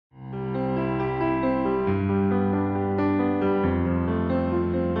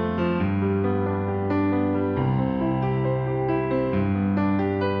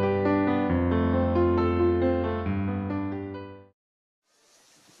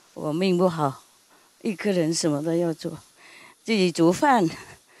我命不好，一个人什么都要做，自己煮饭、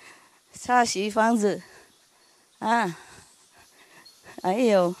擦洗房子啊，还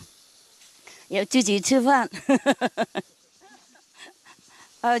有要自己吃饭，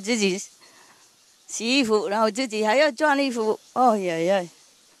还有自己洗衣服，然后自己还要转衣服。哦呀呀，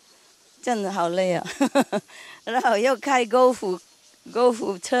真的好累啊！然后又开高尔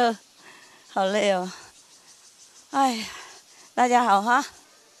夫车，好累哦。哎呀，大家好哈。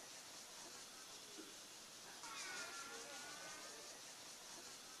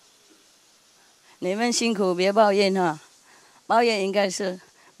你们辛苦别抱怨哈，抱怨应该是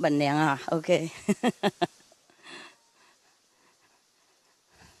本娘啊。OK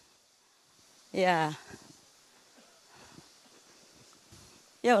呀，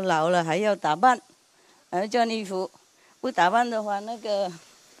又老了还要打扮，还要穿衣服，不打扮的话，那个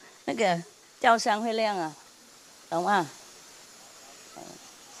照相会亮啊，懂吗？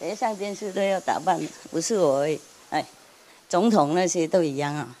谁上电视都要打扮的，不是我而已。哎，总统那些都一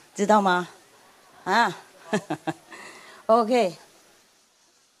样啊，知道吗？啊，OK，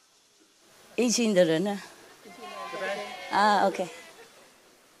一心的人呢？啊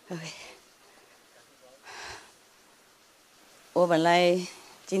，OK，OK。我本来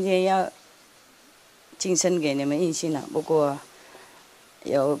今天要晋升给你们一心了，不过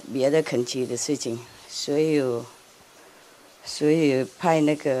有别的恳急的事情，所以派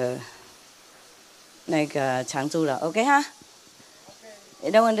那个常驻了 ，OK 哈？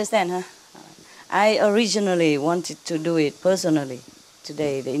 You don't understand, huh? I originally wanted to do it personally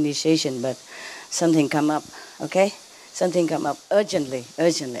today, the initiation, but something come up, okay? Something come up urgently.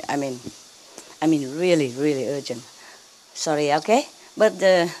 I mean, really, really urgent. Sorry, okay? But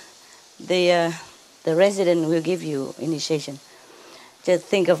the resident will give you initiation. Just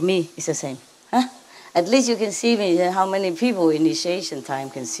think of me, it's the same, huh? At least you can see me. How many people initiation time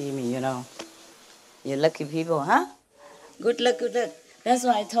can see me, you know? You lucky people, huh? Good luck, good luck. That's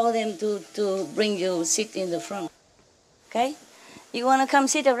why I told them to bring you sit in the front. Okay? You want to come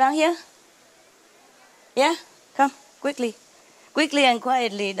sit around here? Yeah? Come, quickly. Quickly and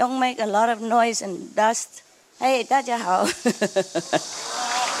quietly. Don't make a lot of noise and dust. Hey, 大家好。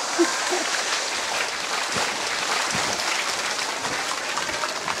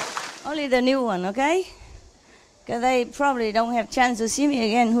Only the new one, okay? Because they probably don't have chance to see me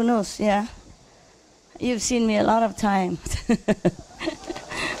again. Who knows? Yeah. You've seen me a lot of times.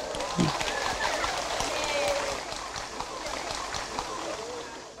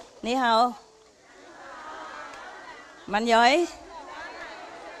 你好，mạnh giỏi.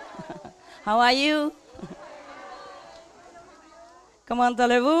 How are you? Comment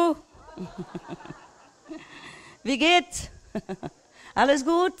allez-vous? Wie geht's? Alles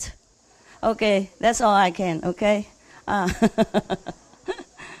gut? Okay, that's all I can, okay?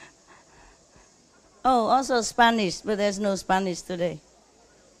 Oh, also Spanish, but there's no Spanish today.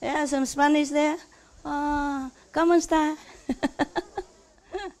 Yeah, some Spanish there. Oh, ¿cómo está?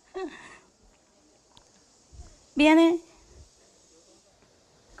 Viene?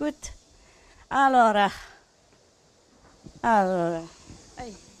 Good. Allora.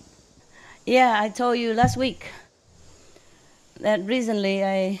 Yeah, I told you last week that recently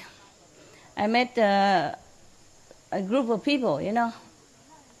I met a group of people, you know.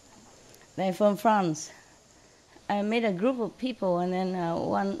 They're from France. I met a group of people, and then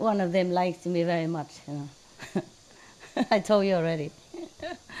one of them liked me very much, you know. I told you already.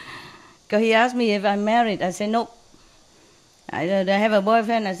 Because he asked me if I'm married. I said, nope. I said, I have a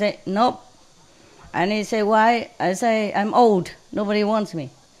boyfriend. I said, nope. And he said, why? I say, I'm old. Nobody wants me.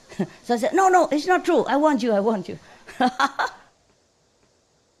 So I said, no, it's not true. I want you.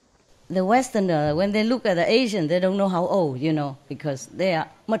 The Westerner, when they look at the Asian, they don't know how old, you know, because they are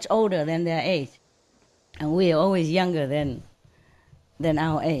much older than their age. And we are always younger than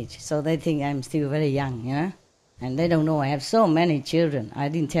our age. So they think I'm still very young, you know. And they don't know I have so many children. I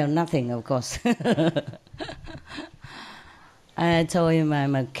didn't tell nothing, of course. I told him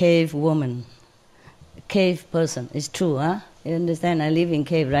I'm a cave woman. Cave person. It's true, huh? You understand? I live in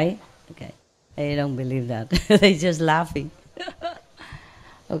cave, right? Okay. They don't believe that. They're just laughing.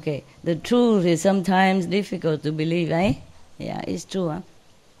 Okay. The truth is sometimes difficult to believe, eh? Yeah, it's true, huh?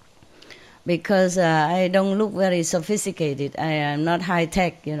 Because I don't look very sophisticated. I am not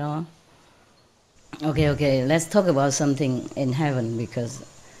high-tech, you know. Okay. Let's talk about something in heaven, because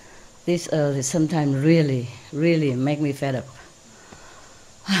this earth is sometimes really, really make me fed up.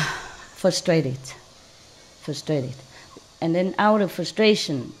 Frustrated. And then out of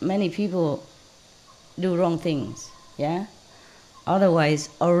frustration, many people do wrong things, yeah? Otherwise,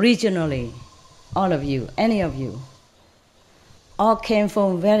 originally, all of you, any of you, all came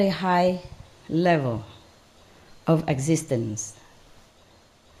from very high level of existence.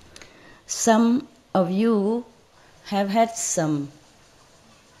 Some of you have had some,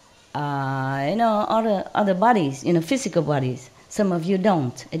 other bodies, physical bodies. Some of you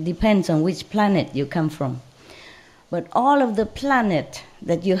don't. It depends on which planet you come from. But all of the planets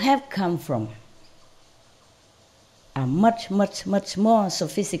that you have come from are much, much, much more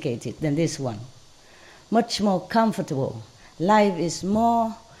sophisticated than this one. Much more comfortable. Life is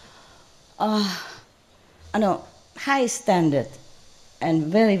more, high standard and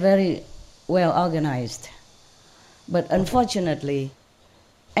very, very well organized. But unfortunately,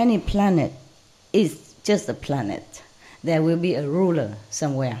 any planet is just a planet. There will be a ruler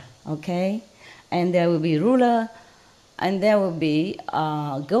somewhere, okay? And there will be ruler, and there will be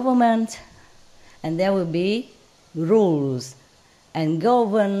government, and there will be rules and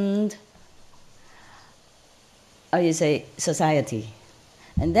governed, society.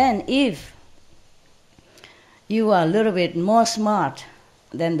 And then if you are a little bit more smart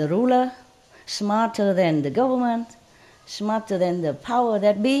than the ruler, smarter than the government, smarter than the power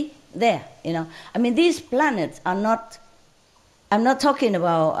that be, there, these planets are not, I'm not talking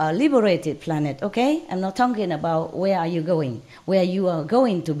about a liberated planet, okay? I'm not talking about where are you going, where you are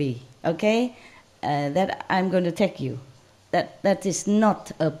going to be, okay? That I'm going to take you. That is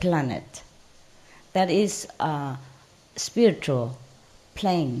not a planet. That is spiritual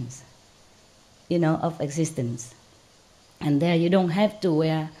planes, of existence. And there you don't have to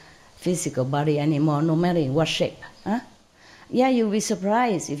wear physical body anymore, no matter in what shape. Huh? Yeah, you'll be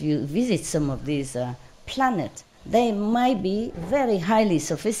surprised if you visit some of these planets. They might be very highly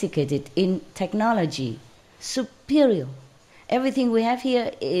sophisticated in technology, superior. Everything we have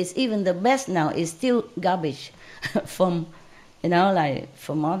here is, even the best now, is still garbage from,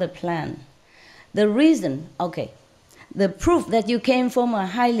 from other planets. The reason, the proof that you came from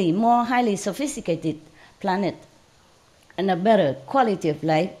a more highly sophisticated planet and a better quality of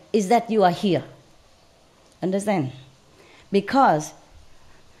life is that you are here. Understand? Because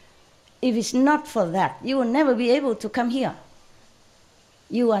if it's not for that, you will never be able to come here.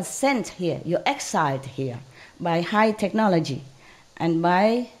 You are sent here, you're exiled here by high technology and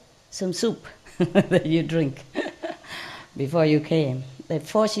by some soup that you drink before you came. They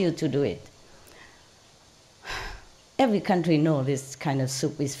force you to do it. Every country knows this kind of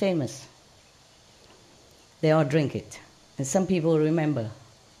soup is famous. They all drink it. And some people remember.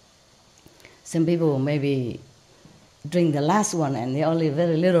 Some people maybe drink the last one and they only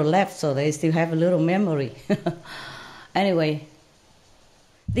very little left, so they still have a little memory. Anyway,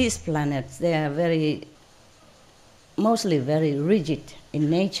 these planets, they are mostly very rigid in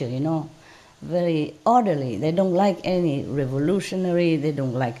nature, very orderly. They don't like any revolutionary, they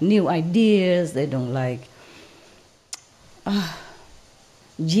don't like new ideas, they don't like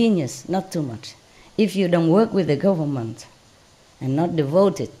genius, not too much. If you don't work with the government and not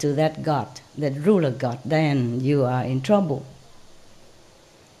devoted to that God, that ruler God, then you are in trouble.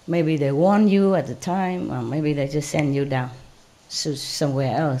 Maybe they warn you at the time, or maybe they just send you down to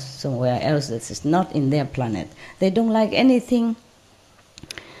somewhere else that is not in their planet. They don't like anything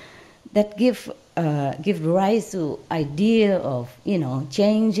that give rise to idea of,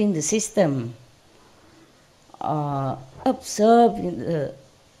 changing the system, observe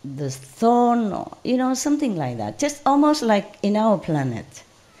the thorn, or, something like that. Just almost like in our planet,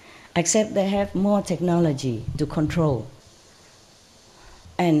 except they have more technology to control.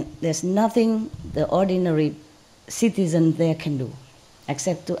 And there's nothing the ordinary citizen there can do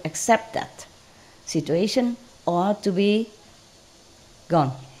except to accept that situation or to be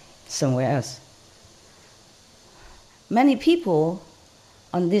gone somewhere else. Many people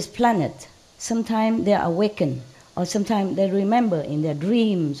on this planet, sometimes they are awakened, or sometimes they remember in their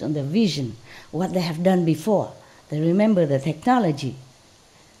dreams, on their vision, what they have done before. They remember the technology.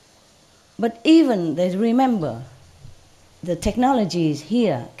 But even they remember, the technologies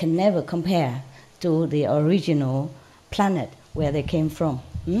here can never compare to the original planet where they came from.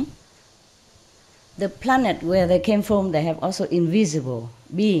 The planet where they came from, they have also invisible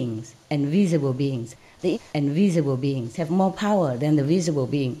beings and visible beings. The invisible beings have more power than the visible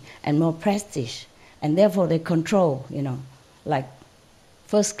being and more prestige. And therefore they control, like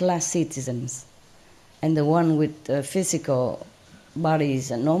first-class citizens. And the one with physical bodies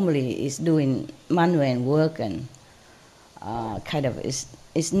normally is doing manual work and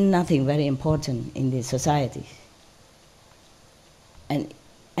is nothing very important in the society.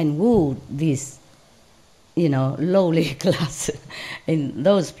 And woo this, lowly class in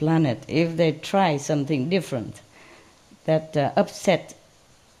those planets, if they try something different that upset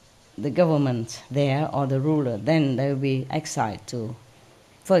the government there or the ruler, then they will be exiled to,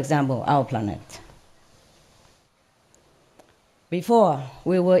 for example, our planet. Before,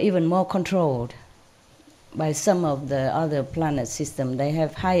 we were even more controlled by some of the other planet system. They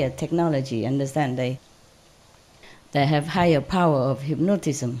have higher technology, understand? They have higher power of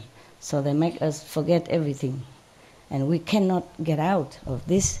hypnotism, so they make us forget everything. And we cannot get out of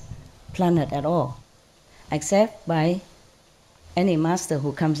this planet at all, except by any master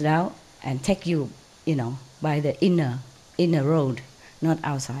who comes down and take you, by the inner road, not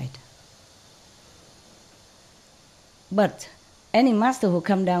outside. But any master who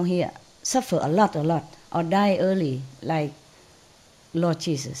come down here suffer a lot, or die early, like Lord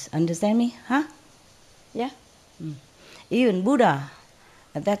Jesus. Understand me? Huh? Yeah? Even Buddha,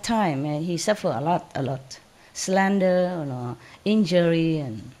 at that time, he suffered a lot. Slander, injury,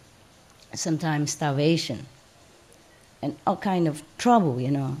 and sometimes starvation. And all kind of trouble,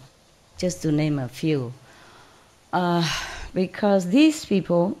 just to name a few. Because these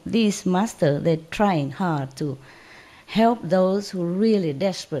people, these masters, they're trying hard to help those who are really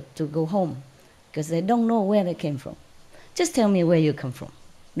desperate to go home, because they don't know where they came from. Just tell me where you come from.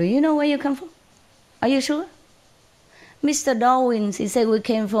 Do you know where you come from? Are you sure? Mr. Darwin, he said we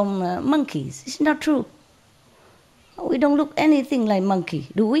came from monkeys. It's not true. We don't look anything like monkey,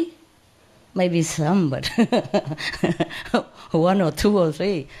 do we? Maybe some, but one or two or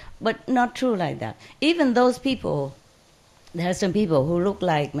three. But not true like that. Even those people, there are some people who look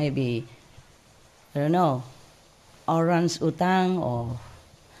like maybe, I don't know, orangutan or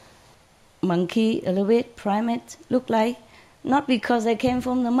monkey a little bit, primate, look like, not because they came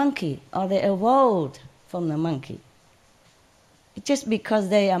from the monkey or they evolved from the monkey. It's just because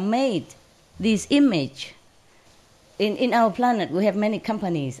they are made this image. In our planet, we have many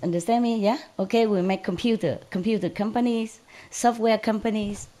companies. Understand me? Yeah? Okay, we make computer companies, software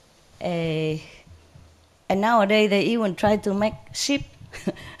companies. And nowadays, they even try to make ship,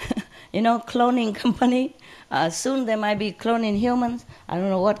 cloning company. Soon they might be cloning humans. I don't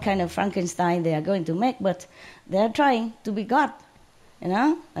know what kind of Frankenstein they are going to make, but they are trying to be God.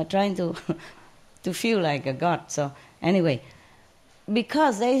 They're trying to feel like a God. So anyway,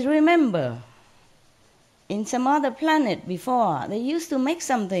 because they remember in some other planet before, they used to make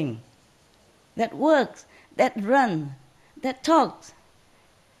something that works, that runs, that talks,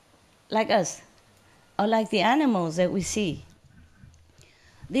 like us, or like the animals that we see.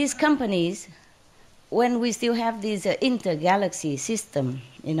 These companies, when we still have this intergalaxy system,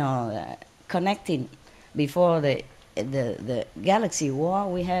 connecting before the galaxy war,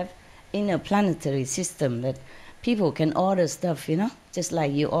 we have interplanetary system that people can order stuff, just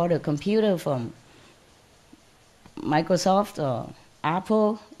like you order computer from Microsoft or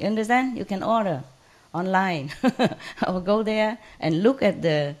Apple, you understand? You can order online or go there and look at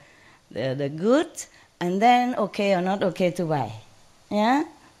the goods and then okay or not okay to buy. Yeah?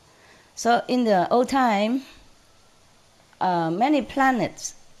 So in the old time, many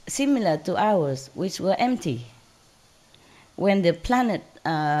planets similar to ours, which were empty. When the planet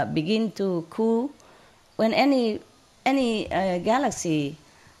begin to cool, when any galaxy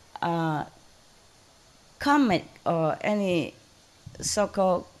comet or any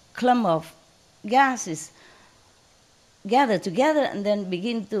so-called clump of gases gather together and then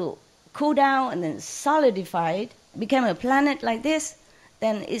begin to cool down and then solidify, become a planet like this,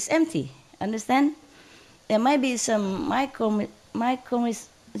 then it's empty. Understand? There might be some micro,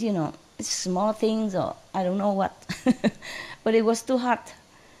 small things or I don't know what, but it was too hot.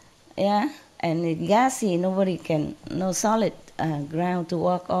 Yeah, and it's gassy. Nobody can, no solid ground to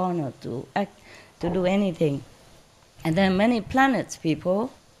walk on or to act, to do anything. And then many planets,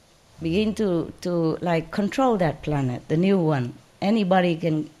 people begin to control that planet, the new one. Anybody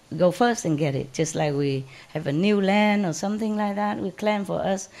can go first and get it, just like we have a new land or something like that, we claim for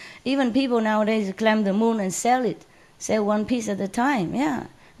us. Even people nowadays claim the moon and sell it, sell one piece at a time. Yeah,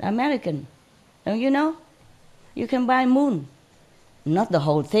 American. Don't you know? You can buy moon. Not the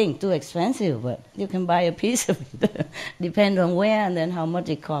whole thing, too expensive, but you can buy a piece of it. Depend on where and then how much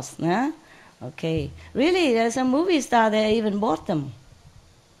it costs. Huh? Okay. Really, there's a movie star there even bought them.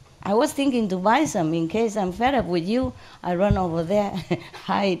 I was thinking to buy some in case I'm fed up with you. I run over there,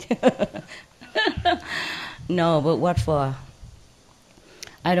 hide. No, but what for?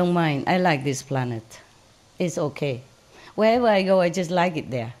 I don't mind. I like this planet. It's okay. Wherever I go, I just like it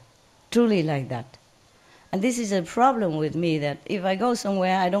there. Truly like that. And this is a problem with me, that if I go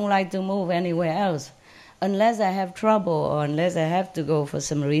somewhere, I don't like to move anywhere else. Unless I have trouble or unless I have to go for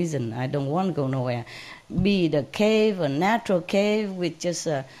some reason, I don't want to go nowhere. Be it a cave, a natural cave with just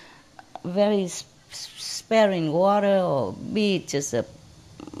a very sparing water, or be it just a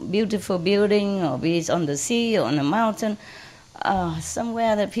beautiful building, or be it on the sea or on a mountain,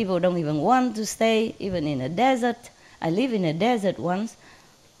 somewhere that people don't even want to stay, even in a desert. I live in a desert once.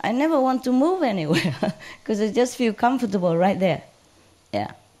 I never want to move anywhere because I just feel comfortable right there.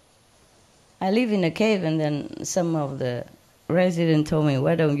 Yeah. I live in a cave, and then some of the residents told me,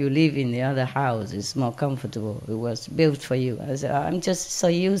 why don't you live in the other house? It's more comfortable. It was built for you. I said, I'm just so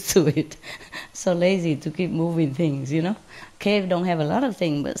used to it. So lazy to keep moving things, you know. Cave don't have a lot of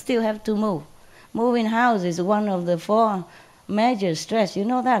things, but still have to move. Moving house is one of the 4 major stress. You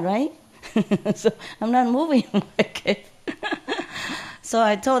know that, right? So I'm not moving in my cave. So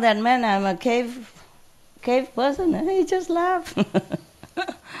I told that man I'm a cave person, and he just laughed.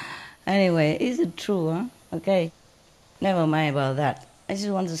 Anyway, is it true, huh? Okay. Never mind about that. I just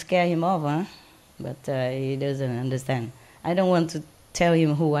want to scare him off, huh? But he doesn't understand. I don't want to tell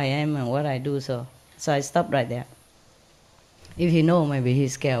him who I am and what I do, so I stopped right there. If he know, maybe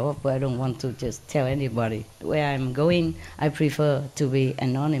he's scared off, but I don't want to just tell anybody. Where I'm going, I prefer to be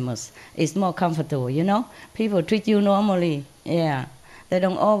anonymous. It's more comfortable, you know? People treat you normally, yeah. They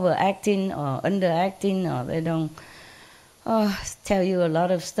don't overacting or underacting, or they don't tell you a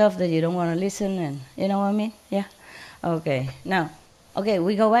lot of stuff that you don't want to listen, and you know what I mean? Yeah. Okay. Now,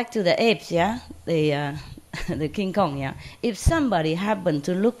 we go back to the apes, yeah, the King Kong, yeah. If somebody happened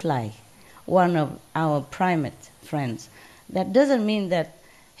to look like one of our primate friends, that doesn't mean that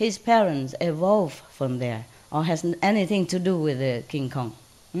his parents evolved from there or has anything to do with the King Kong.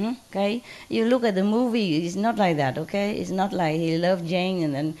 Okay, you look at the movie, it's not like that, okay? It's not like he loved Jane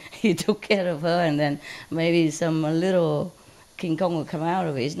and then he took care of her and then maybe some little King Kong will come out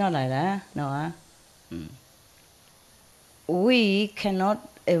of it. It's not like that, no, huh? We cannot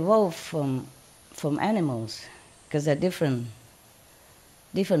evolve from animals because they're different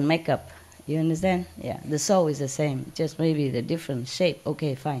makeup. You understand? Yeah, the soul is the same, just maybe the different shape.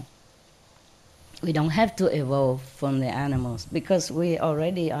 Okay, fine. We don't have to evolve from the animals because we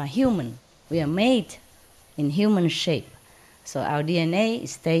already are human. We are made in human shape. So our DNA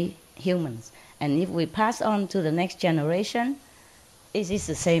stay humans. And if we pass on to the next generation, it is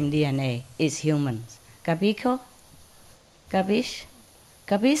the same DNA. It's humans. Capico? Capish?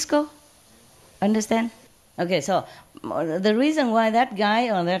 Capisco? Understand? Okay, so the reason why that guy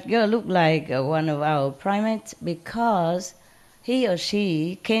or that girl look like one of our primates, because he or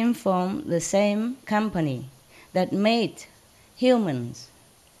she came from the same company that made humans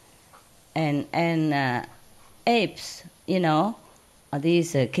and apes, you know,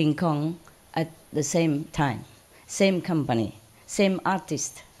 these King Kong at the same time, same company, same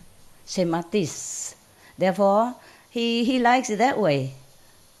artists. Therefore, he likes it that way.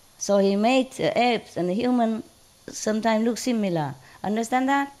 So he made apes and the human sometimes look similar. Understand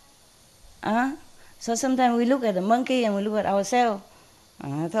that? So sometimes we look at the monkey and we look at ourselves.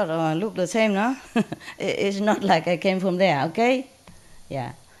 I thought, I look the same, no? It's not like I came from there, okay?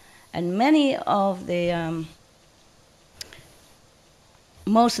 Yeah. And many of the,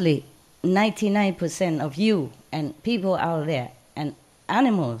 mostly 99% of you and people out there and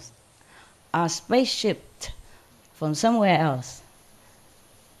animals are spaceshipped from somewhere else,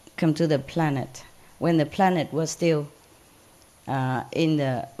 come to the planet, when the planet was still in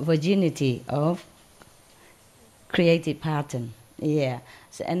the virginity of creative pattern. Yeah.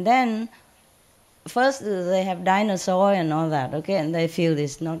 So, and then first they have dinosaur and all that, okay, and they feel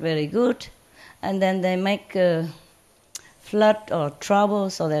it's not very good, and then they make flood or trouble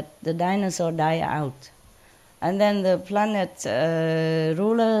so that the dinosaur die out, and then the planet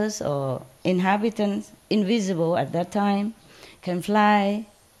rulers or inhabitants, invisible at that time, can fly,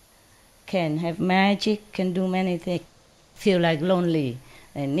 can have magic, can do many things, feel like lonely,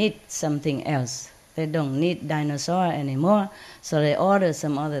 they need something else. They don't need dinosaur anymore, so they order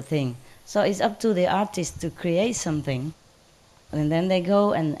some other thing. So it's up to the artist to create something, and then they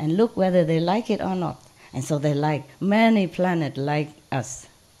go and look whether they like it or not. And so they like many planets like us,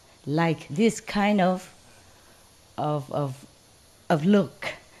 like this kind of look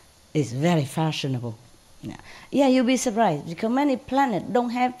is very fashionable. Yeah, you'll be surprised because many planets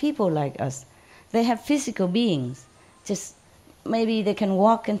don't have people like us. They have physical beings, just maybe they can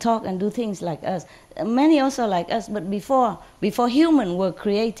walk and talk and do things like us. Many also like us, but before humans were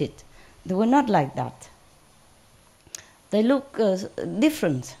created, they were not like that. They look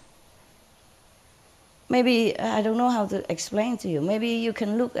different. Maybe, I don't know how to explain to you. Maybe you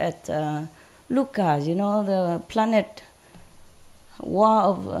can look at Lucas, you know, the planet war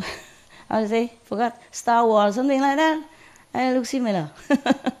of, how do you say, forgot, Star Wars, something like that. And it looks similar.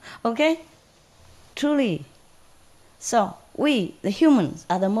 Okay? Truly. So, we, the humans,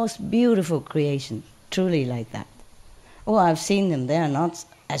 are the most beautiful creation, truly like that. Oh, I've seen them. They are not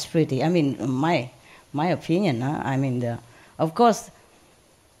as pretty. I mean, my opinion. Huh? I mean, of course,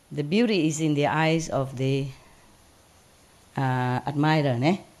 the beauty is in the eyes of the admirer,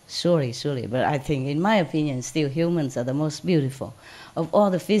 eh? Surely, surely. But I think, in my opinion, still humans are the most beautiful of all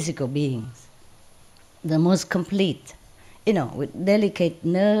the physical beings, the most complete. You know, with delicate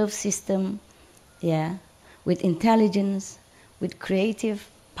nerve system, yeah, with intelligence, with creative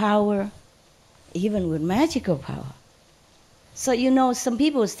power, even with magical power. So you know, some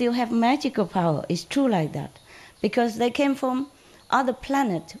people still have magical power. It's true like that, because they came from other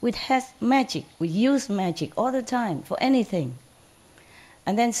planet which has magic. We use magic all the time for anything.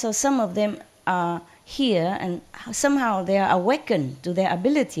 And then so some of them are here, and somehow they are awakened to their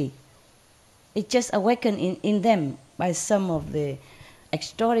ability. It just awakened in them by some of the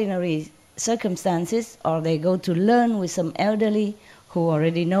extraordinary circumstances, or they go to learn with some elderly who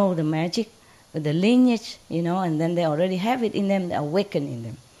already know the magic, with the lineage, you know, and then they already have it in them, they awaken in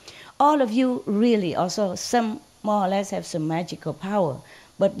them. All of you really also, some more or less have some magical power,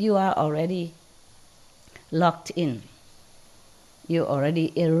 but you are already locked in. You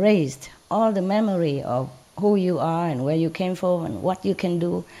already erased all the memory of who you are and where you came from and what you can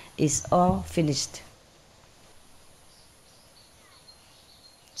do is all finished.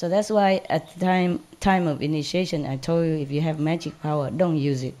 So that's why at the time of initiation, I told you, if you have magic power, don't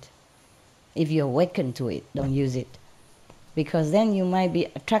use it. If you awaken to it, don't use it. Because then you might be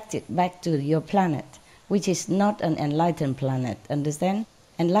attracted back to your planet, which is not an enlightened planet, understand?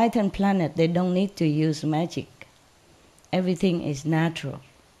 Enlightened planet, they don't need to use magic. Everything is natural.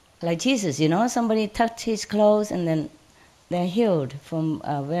 Like Jesus, you know, somebody touched his clothes and then they're healed from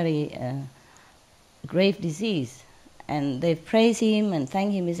a very grave disease. And they praise him and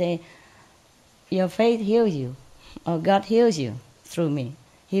thank him and say, your faith heals you, or God heals you through me.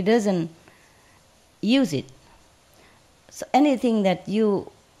 He doesn't use it. So anything that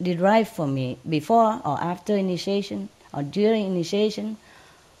you derive from me before or after initiation or during initiation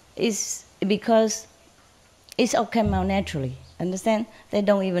is because it's all came out naturally. Understand? They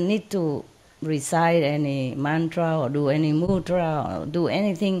don't even need to recite any mantra or do any mudra or do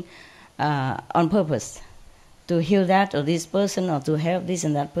anything on purpose to heal that or this person or to help this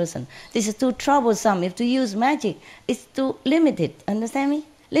and that person. This is too troublesome. If to use magic, it's too limited. Understand me?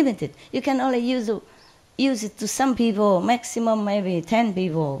 Limited. You can only use it to some people, maximum maybe 10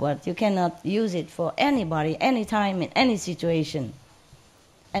 people, but you cannot use it for anybody, anytime, in any situation.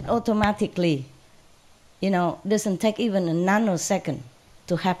 And automatically, you know, doesn't take even a nanosecond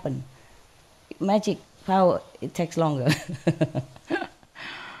to happen. Magic power, it takes longer.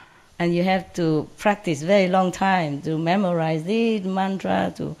 And you have to practice very long time to memorize this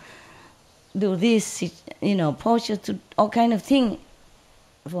mantra, to do this, you know, posture, to all kind of thing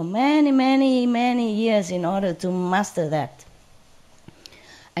for many, many, many years in order to master that.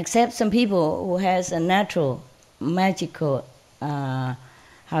 Except some people who has a natural, magical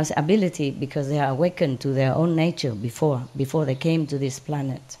ability because they are awakened to their own nature before they came to this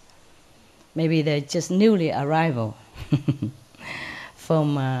planet. Maybe they're just newly arrival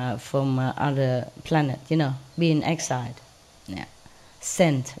from other planet, you know, being exiled, yeah,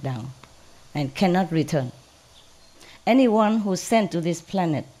 sent down, and cannot return. Anyone who's sent to this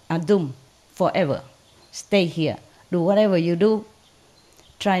planet are doomed forever. Stay here. Do whatever you do.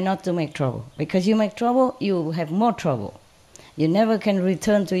 Try not to make trouble. Because you make trouble, you have more trouble. You never can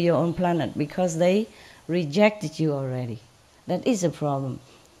return to your own planet because they rejected you already. That is a problem.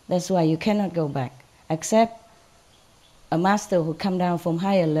 That's why you cannot go back. Except a master who come down from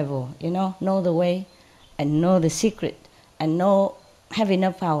higher level, you know the way and know the secret and have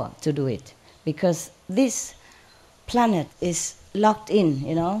enough power to do it. Because this planet is locked in,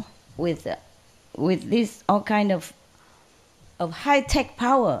 you know, with this all kind of high-tech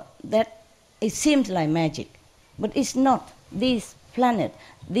power that it seems like magic, but it's not. This planet,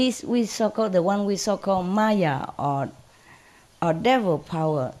 the one we so-called Maya or devil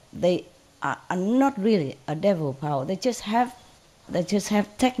power, they are not really a devil power. They just have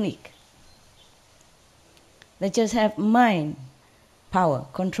technique. They just have mind power,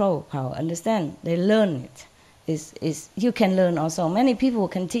 control power. Understand? They learn it. You can learn also. Many people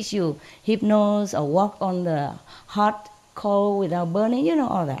can teach you hypnosis or walk on the hot coal without burning. You know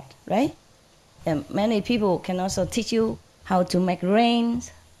all that, right? And many people can also teach you how to make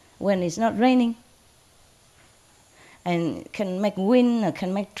rains when it's not raining, and can make wind or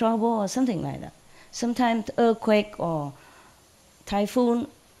can make trouble or something like that. Sometimes earthquake or typhoon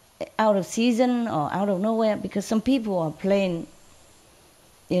out of season or out of nowhere, because some people are playing,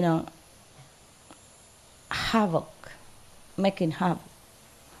 you know, havoc, making havoc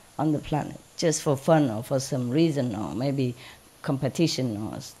on the planet, just for fun or for some reason or maybe competition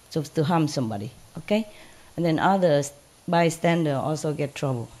or just to harm somebody, okay? And then others, bystander, also get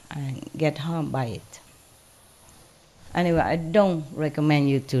trouble and get harmed by it. Anyway, I don't recommend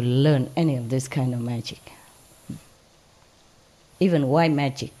you to learn any of this kind of magic. Even white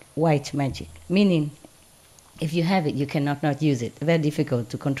magic, meaning if you have it, you cannot not use it. Very difficult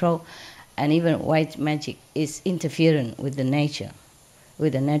to control. And even white magic is interfering with the nature,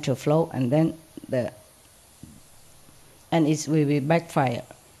 with the natural flow, and then it will be backfire.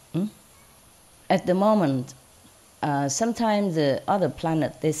 At the moment, sometimes the other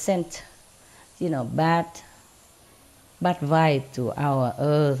planet, they send, bad vibe to our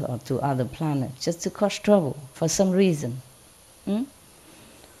Earth or to other planets just to cause trouble for some reason.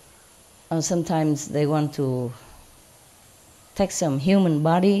 Or sometimes they want to take some human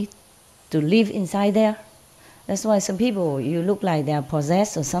body to live inside there. That's why some people, you look like they are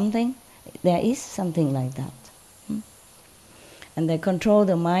possessed or something. There is something like that. And they control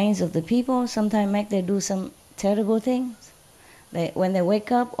the minds of the people, sometimes make them do some terrible things. When they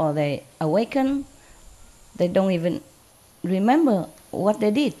wake up or they awaken, they don't even remember what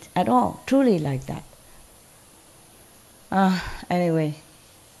they did at all, truly like that. Anyway,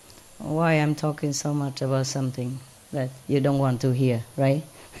 why I'm talking so much about something that you don't want to hear, right?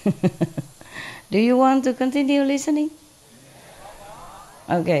 Do you want to continue listening?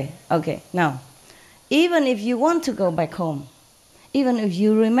 Okay. Now, even if you want to go back home, even if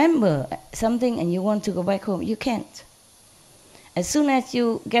you remember something and you want to go back home, you can't. As soon as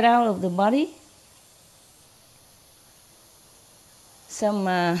you get out of the body, some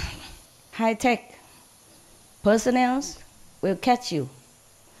high-tech personnel will catch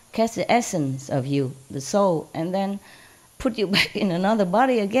the essence of you, the soul, and then put you back in another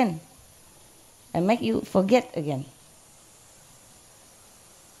body again and make you forget again.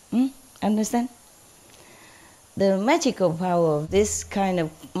 Understand? The magical power of this kind of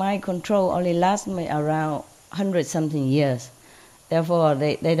mind control only lasts around 100-something years. Therefore,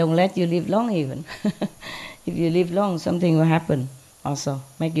 they don't let you live long even. If you live long, something will happen also,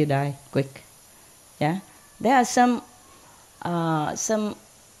 make you die quick. Yeah? There are some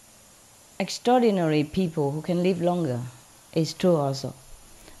extraordinary people who can live longer. It's true also.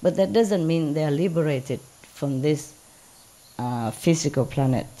 But that doesn't mean they are liberated from this physical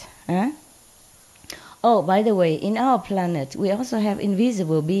planet. Huh? Oh, by the way, in our planet, we also have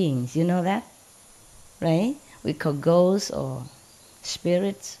invisible beings. You know that? Right? We call ghosts or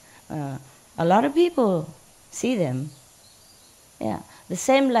spirits. A lot of people see them. Yeah. The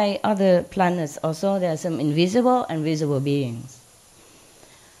same like other planets also, there are some invisible and visible beings.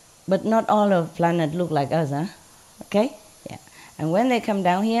 But not all of planets look like us, huh? Okay? Yeah. And when they come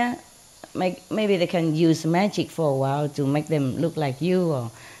down here, maybe they can use magic for a while to make them look like you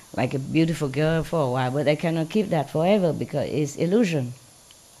or like a beautiful girl for a while, but they cannot keep that forever because it's illusion.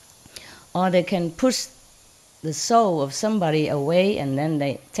 Or they can push the soul of somebody away and then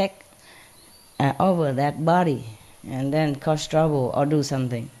they take over that body and then cause trouble or do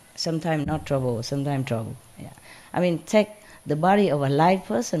something. Sometimes not trouble, sometimes trouble. Yeah. I mean, take the body of a live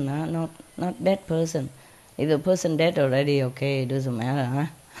person, not dead person. If the person dead already, okay, it doesn't matter,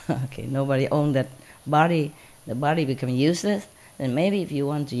 huh? Okay, nobody owns that body. The body becomes useless. Then maybe if you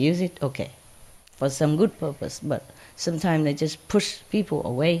want to use it, okay, for some good purpose. But sometimes they just push people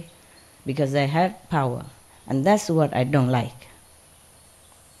away because they have power. And that's what I don't like.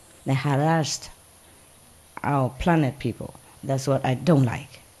 They harassed our planet people. That's what I don't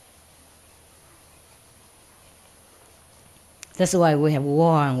like. That's why we have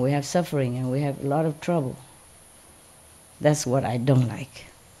war and we have suffering and we have a lot of trouble. That's what I don't like.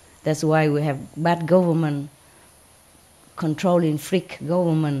 That's why we have bad government, controlling freak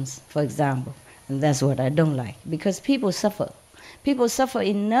governments, for example. And that's what I don't like. Because people suffer. People suffer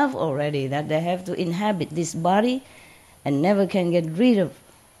enough already that they have to inhabit this body and never can get rid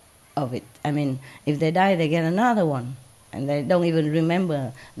of it. I mean, if they die, they get another one. And they don't even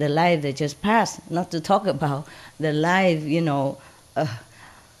remember the life they just passed, not to talk about the life,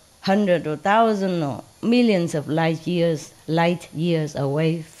 100 or 1,000 or millions of light years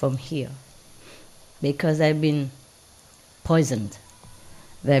away from here. Because they've been poisoned.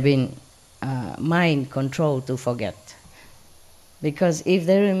 They've been mind controlled to forget. Because if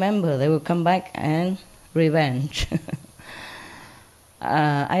they remember, they will come back and revenge.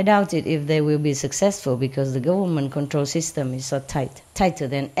 I doubt it if they will be successful because the government control system is so tight, tighter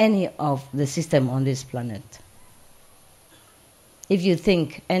than any of the system on this planet. If you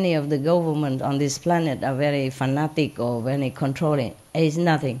think any of the government on this planet are very fanatic or very controlling, it's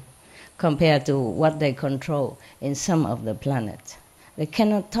nothing compared to what they control in some of the planets. They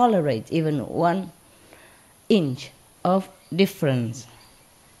cannot tolerate even 1 inch of difference,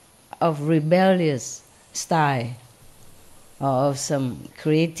 of rebellious style, or of some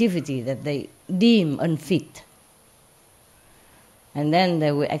creativity that they deem unfit. And then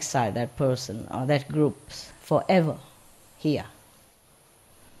they will exile that person or that group forever here,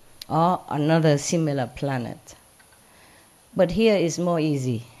 or another similar planet. But here is more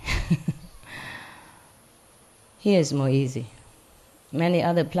easy. Here is more easy. Many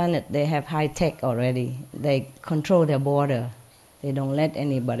other planets, they have high tech already. They control their border. They don't let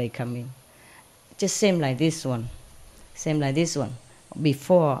anybody come in. Just same like this one. Same like this one.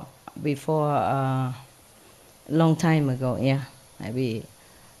 Before long time ago, yeah, maybe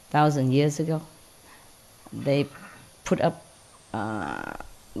 1,000 years ago, they put up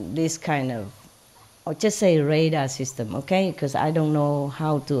this kind of, or just say radar system, okay? Because I don't know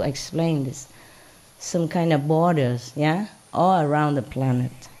how to explain this. Some kind of borders, yeah, all around the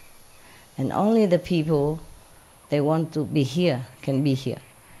planet. And only the people they want to be here can be here,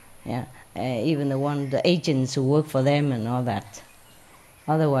 yeah. Even the agents who work for them and all that.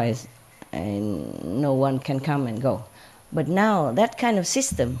 Otherwise, no one can come and go. But now that kind of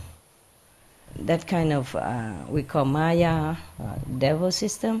system, that kind of we call Maya, devil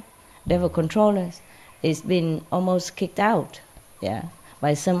system, devil controllers, is been almost kicked out, yeah,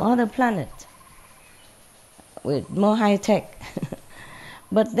 by some other planet with more high tech.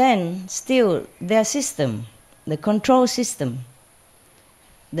 But then still their system, the control system,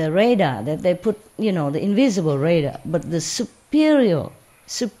 the radar that they put, the invisible radar, but the superior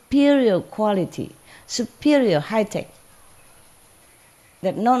quality, superior high tech,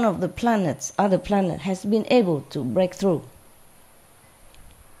 that none of the other planets has been able to break through.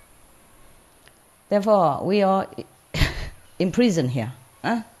 Therefore, we are imprisoned here.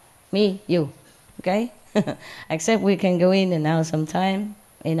 Huh? Me, you, okay? Except we can go in and out sometime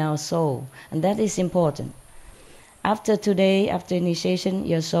in our soul, and that is important. After today, after initiation,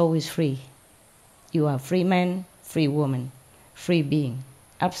 your soul is free. You are free man, free woman, free being,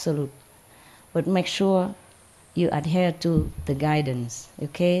 absolute. But make sure you adhere to the guidance,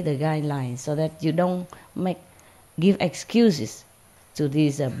 okay, the guidelines, so that you don't give excuses to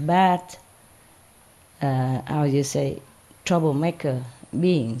these bad, troublemaker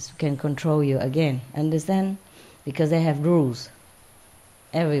beings who can control you again. Understand? Because they have rules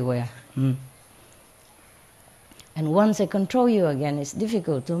everywhere. And once they control you again, it's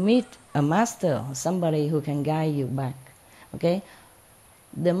difficult to meet a master or somebody who can guide you back. Okay?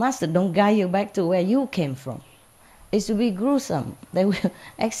 The master don't guide you back to where you came from. It will be gruesome. They will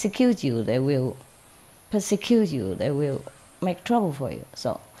execute you. They will persecute you. They will make trouble for you.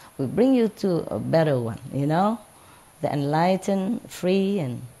 So we bring you to a better one, the enlightened, free,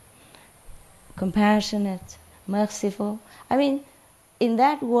 and compassionate, merciful. I mean, in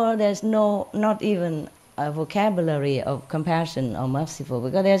that world, there's not even a vocabulary of compassion or merciful,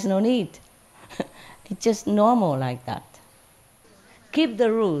 because there's no need. It's just normal like that. Keep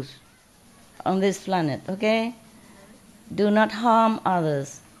the rules on this planet, okay? Do not harm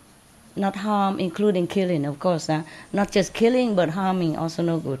others. Not harm, including killing, of course. Not just killing, but harming, also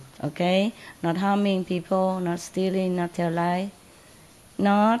no good, okay? Not harming people, not stealing, not tell lie.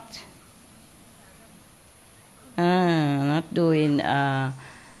 Not doing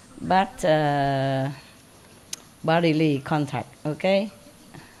bad bodily contact, okay?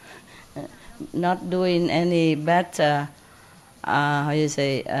 Not doing any bad,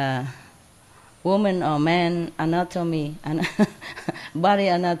 woman or man anatomy, body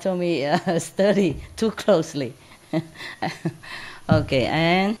anatomy study too closely. Okay,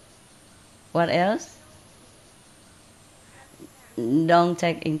 and what else? Don't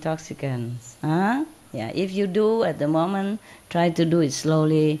take intoxicants. Huh? Yeah, if you do at the moment, try to do it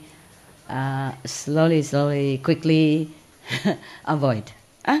slowly, quickly. Avoid.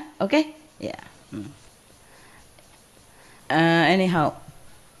 Okay? Yeah. Anyhow,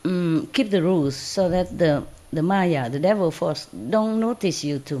 keep the rules so that the Maya, the devil force, don't notice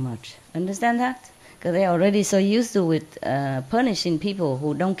you too much. Understand that? Because they're already so used to it, punishing people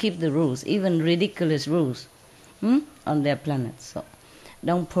who don't keep the rules, even ridiculous rules, on their planet. So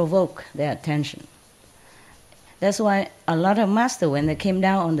don't provoke their attention. That's why a lot of masters, when they came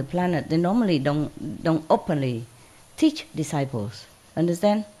down on the planet, they normally don't openly teach disciples.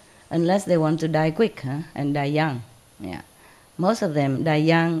 Understand? Unless they want to die quick and die young. Yeah. Most of them die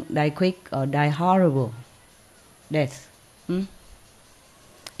young, die quick, or die horrible death.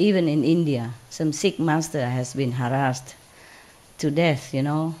 Even in India, some Sikh master has been harassed to death,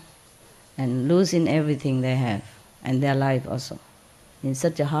 and losing everything they have, and their life also, in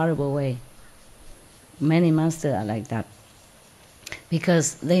such a horrible way. Many masters are like that.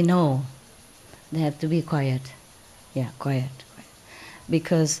 because they know they have to be quiet. Yeah, quiet.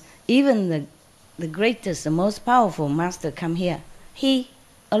 Because even the greatest, the most powerful master come here, he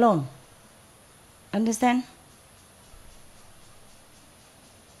alone. Understand?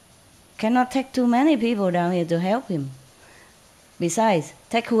 Cannot take too many people down here to help him. Besides,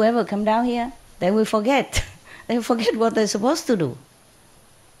 take whoever come down here, they will forget. They will forget what they're supposed to do,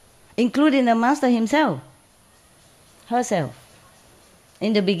 including the master himself, herself,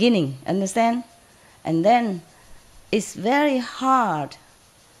 in the beginning, understand? And then it's very hard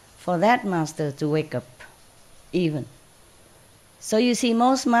for that master to wake up, even. So you see,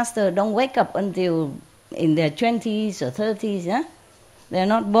 most masters don't wake up until in their 20s or 30s, yeah? They're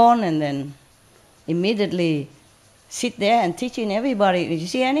not born and then immediately sit there and teaching everybody. Did you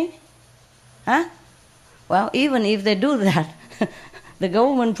see any? Huh? Well, even if they do that, the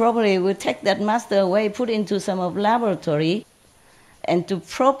government probably will take that master away, put into some of laboratory, and to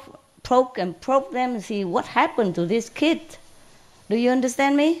poke them and see what happened to this kid. Do you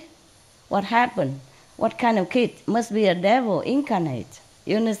understand me? What happened? What kind of kid? Must be a devil incarnate.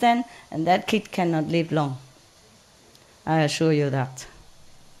 You understand? And that kid cannot live long. I assure you that.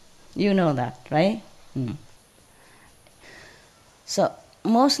 You know that, right? So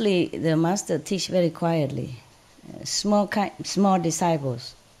mostly the master teach very quietly, small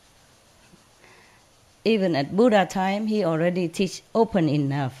disciples. Even at Buddha time, he already teach open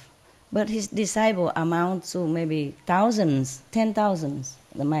enough, but his disciple amount to maybe thousands, 10,000,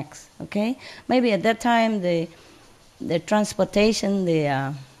 the max. Okay, maybe at that time the transportation,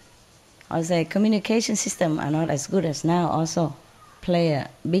 the communication system are not as good as now. Also, play a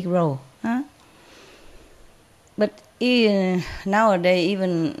big role, huh? But nowadays,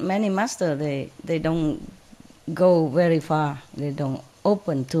 even many masters, they don't go very far. They don't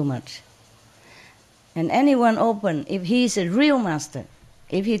open too much. And anyone open, if he is a real master,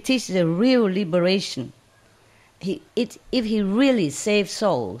 if he teaches the real liberation, if he really saves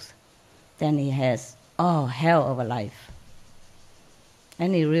souls, then he has hell of a life.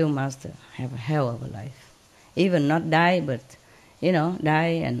 Any real master have a hell of a life. Even not die, but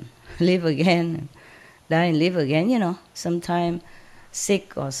die and live again. Die and live again, sometime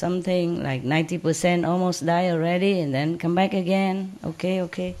sick or something, like 90% almost die already, and then come back again.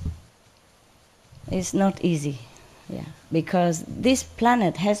 Okay. It's not easy, yeah, because this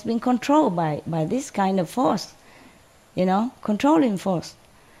planet has been controlled by this kind of force, controlling force,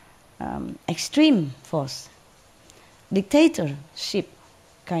 extreme force, dictatorship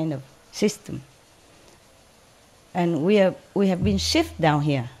kind of system. And we have been shifted down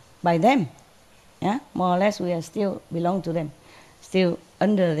here by them. Yeah, more or less we are still belong to them, still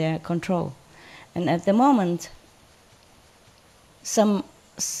under their control. And at the moment, some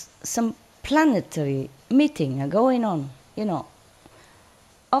planetary meeting are going on,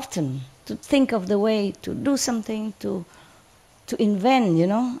 often to think of the way to do something, to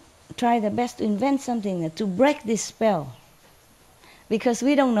invent, try the best to invent something to break this spell. Because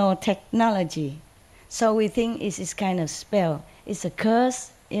we don't know technology, so we think it's this kind of spell. It's a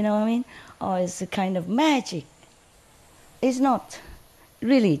curse, you know what I mean? Or it's a kind of magic. It's not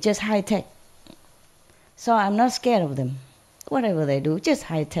really just high tech. So I'm not scared of them. Whatever they do, just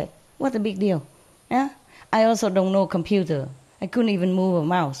high tech. What a big deal. Yeah? I also don't know computer. I couldn't even move a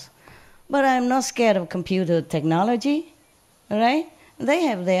mouse. But I'm not scared of computer technology. All right? They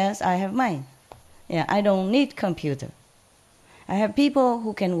have theirs, I have mine. Yeah, I don't need computer. I have people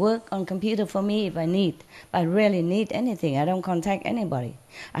who can work on computer for me if I need. But I rarely need anything. I don't contact anybody.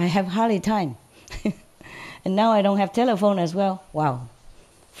 I have hardly time. And now I don't have telephone as well. Wow.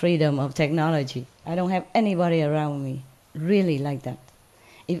 Freedom of technology. I don't have anybody around me. Really like that.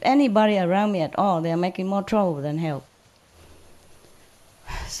 If anybody around me at all, they are making more trouble than help.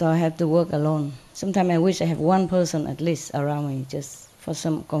 So I have to work alone. Sometimes I wish I have one person at least around me, just for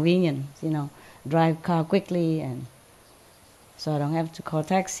some convenience, drive car quickly, and so I don't have to call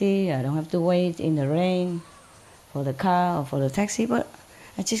taxi, I don't have to wait in the rain for the car or for the taxi, but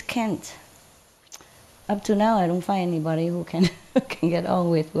I just can't. Up to now, I don't find anybody who can get on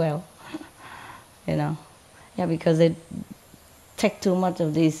with well, Yeah, because they take too much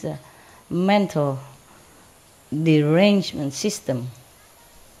of this mental derangement system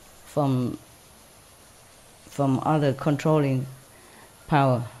from other controlling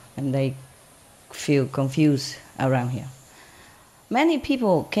power, and they feel confused around here. Many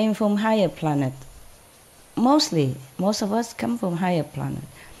people came from higher planet. Most of us come from higher planet.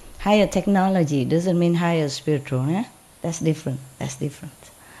 Higher technology doesn't mean higher spiritual. That's different.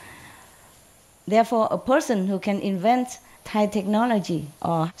 Therefore, a person who can invent high technology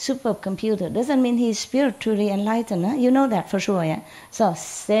or supercomputer doesn't mean he's spiritually enlightened. Huh? You know that for sure, yeah? So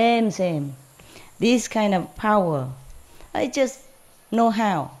same. This kind of power, I just know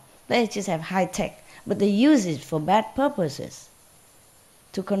how. They just have high tech, but they use it for bad purposes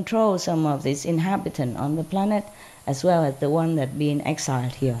to control some of these inhabitants on the planet as well as the one that being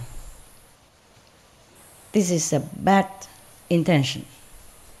exiled here. This is a bad intention,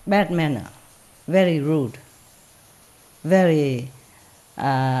 bad manner, very rude, very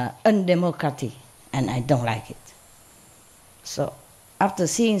undemocratic, and I don't like it. So after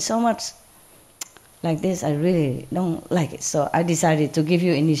seeing so much like this, I really don't like it. So I decided to give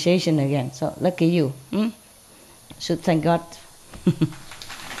you initiation again. So lucky you. Should thank God.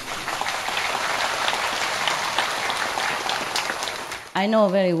 I know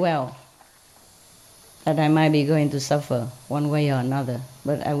very well that I might be going to suffer one way or another,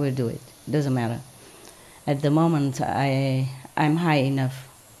 but I will do it. Doesn't matter. At the moment, I'm high enough.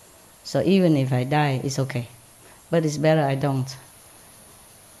 So even if I die, it's okay. But it's better I don't.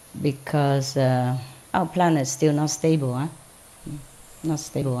 Because our planet's still not stable, huh? Not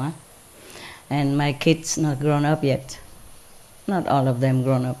stable, huh? And my kids not grown up yet. Not all of them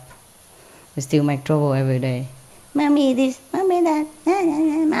grown up. We still make trouble every day. Mommy this, mommy that.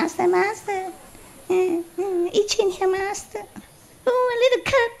 Master. Itching here, master. Oh, a little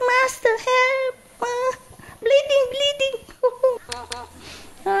cut, master, help. Bleeding.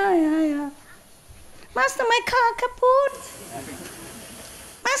 Yeah. Master, my car kaput.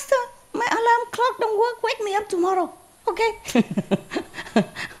 Master, my alarm clock don't work. Wake me up tomorrow, okay?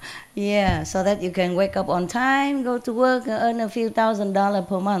 Yeah, so that you can wake up on time, go to work, and earn a few $1,000s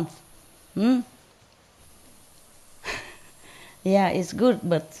per month. Yeah, it's good,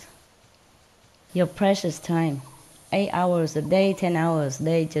 but your precious time, 8 hours a day, 10 hours a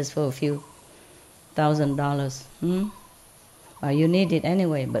day, just for a few $1,000s. Well, you need it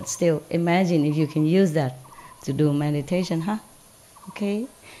anyway, but still, imagine if you can use that to do meditation, huh? Okay,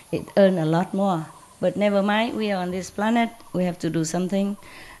 it earns a lot more. But never mind, we are on this planet, we have to do something,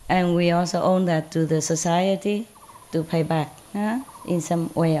 and we also owe that to the society to pay back, huh? In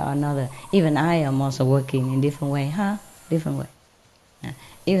some way or another. Even I am also working in different way, huh? Different way. Yeah.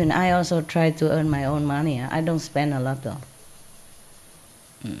 Even I also try to earn my own money. Huh? I don't spend a lot though.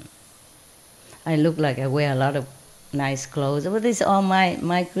 I look like I wear a lot of nice clothes, but it's all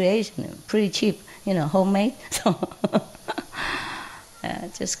my creation, pretty cheap, homemade. So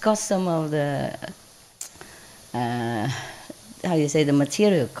just cost some of the the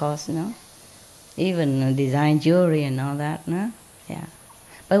material cost, even design jewelry and all that, no? Yeah.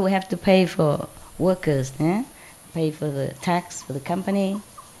 But we have to pay for workers, pay for the tax for the company,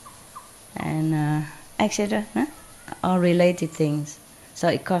 and etc. All related things. So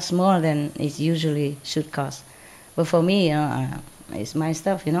it costs more than it usually should cost. But for me, it's my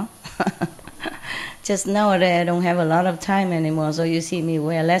stuff, Just nowadays I don't have a lot of time anymore, so you see me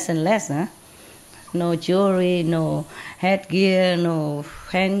wear less and less, huh? No jewelry, no headgear, no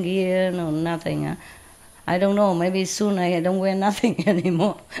handgear, no nothing. Huh? I don't know, maybe soon I don't wear nothing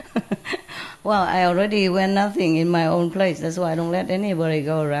anymore. Well, I already wear nothing in my own place, that's why I don't let anybody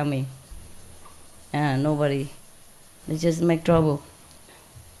go around me. Nobody. They just make trouble.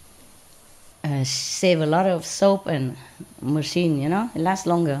 Save a lot of soap and machine, it lasts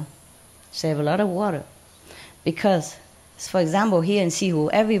longer. Save a lot of water. Because, for example, here in Sihu,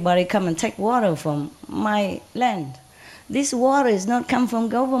 everybody come and take water from my land. This water is not come from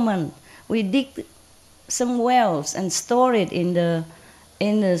government. We dig some wells and store it in the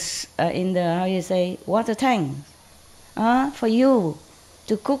water tank. For you,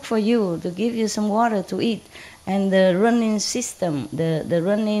 to cook for you, to give you some water to eat. And the running system, the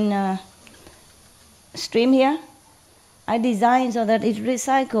running stream here, I designed so that it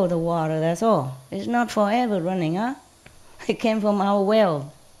recycles the water, that's all. It's not forever running, huh? It came from our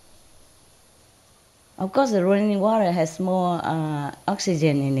well. Of course, the running water has more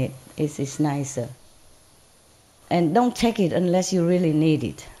oxygen in it. It's nicer. And don't take it unless you really need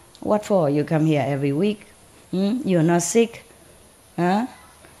it. What for? You come here every week. You're not sick. Huh?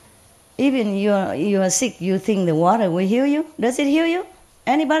 Even you are sick, you think the water will heal you? Does it heal you?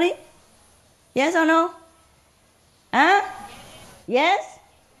 Anybody? Yes or no? Huh? Yes?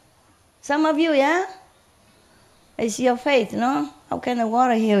 Some of you, yeah? It's your faith, no? How can the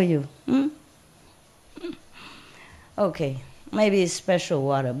water heal you? Okay, maybe it's special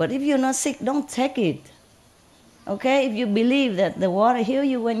water, but if you're not sick, don't take it. Okay? If you believe that the water heals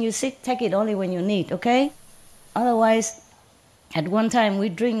you when you're sick, take it only when you need, okay? Otherwise, at one time we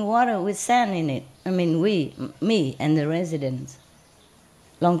drink water with sand in it. I mean me and the residents.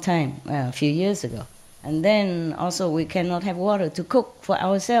 Long time, a few years ago. And then also we cannot have water to cook for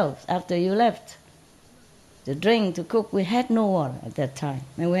ourselves after you left. To drink, to cook, we had no water at that time.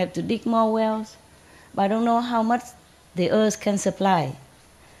 And we have to dig more wells. But I don't know how much the earth can supply.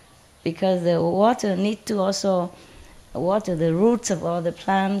 Because the water need to also water the roots of all the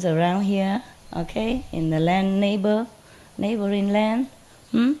plants around here, okay, in the land neighboring land.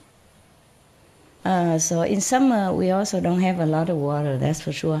 So in summer we also don't have a lot of water, that's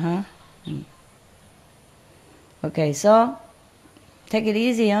for sure, huh? Okay, so take it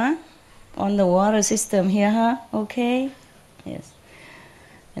easy, huh? On the water system here, huh? Okay, yes.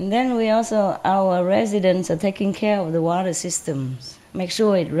 And then we also, our residents are taking care of the water systems. Make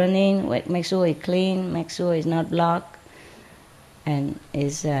sure it's running, make sure it's clean, make sure it's not blocked, and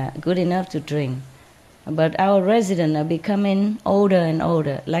is good enough to drink. But our residents are becoming older and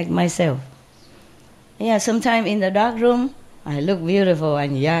older, like myself. Yeah, sometime in the dark room, I look beautiful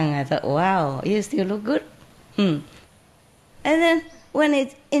and young. I thought, wow, you still look good. And then when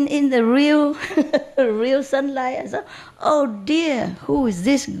it's in the real real sunlight, I thought, oh dear, who is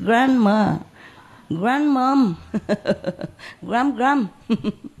this grandma? Grandmom, gram.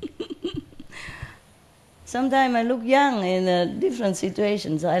 Sometimes I look young in different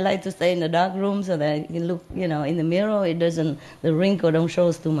situations. I like to stay in the dark room so that I can look, in the mirror. It doesn't, the wrinkle don't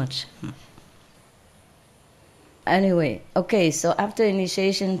show too much. Anyway, okay. So after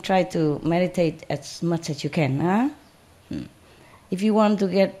initiation, try to meditate as much as you can, huh? If you want to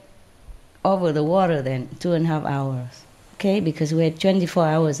get over the water, then 2.5 hours, okay? Because we have 24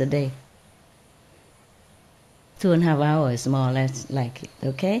 hours a day. 2.5 hours, more or less, like it,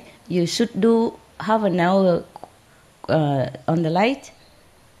 okay? You should do half an hour on the light,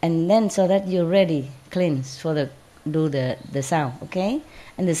 and then so that you're ready, cleanse for the sound, okay?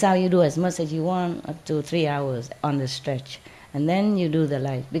 And the sound you do as much as you want, up to 3 hours on the stretch. And then you do the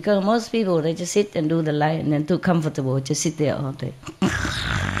light. Because most people, they just sit and do the light and then too comfortable, just sit there all day.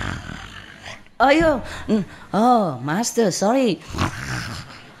 Oh, master, sorry.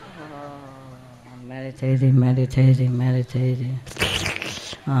 Meditating.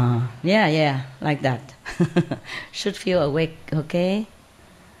 Yeah, like that. Should feel awake, okay?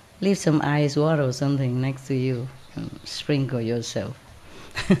 Leave some ice water or something next to you. Sprinkle yourself.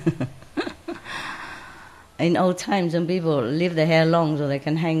 In old times, some people leave their hair long so they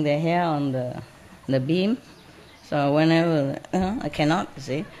can hang their hair on the beam. So whenever, I cannot,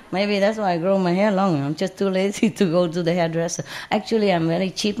 see. Maybe that's why I grow my hair long. I'm just too lazy to go to the hairdresser. Actually, I'm very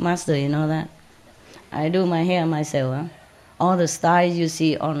cheap master, you know that? I do my hair myself, huh? All the styles you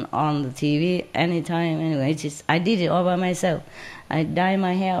see on the TV, anytime, anyway, I did it all by myself. I dye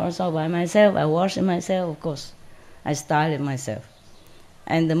my hair also by myself. I wash it myself, of course. I style it myself.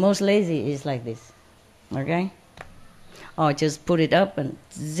 And the most lazy is like this, okay? Or just put it up and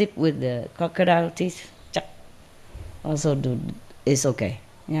zip with the crocodile teeth. Also it's okay,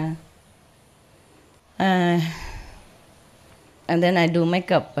 yeah. And then I do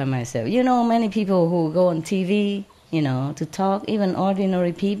makeup by myself. Many people who go on TV, to talk, even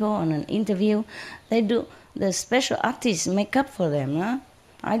ordinary people on an interview, they do, the special artists make up for them, huh?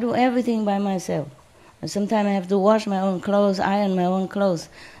 I do everything by myself. And sometimes I have to wash my own clothes, iron my own clothes,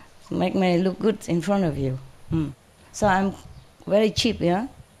 to make me look good in front of you. So I'm very cheap, yeah?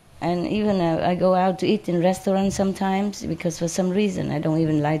 And even I go out to eat in restaurants sometimes because for some reason I don't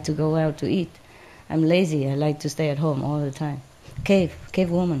even like to go out to eat. I'm lazy. I like to stay at home all the time. Cave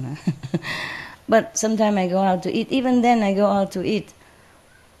woman. Huh? But sometimes I go out to eat. Even then I go out to eat.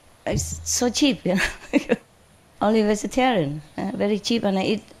 It's so cheap, Only vegetarian, very cheap, and I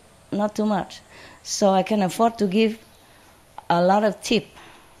eat not too much. So I can afford to give a lot of tip.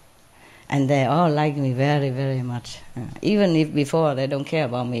 And they all like me very, very much. Even if before they don't care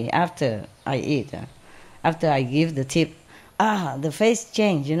about me, after I eat, after I give the tip, the face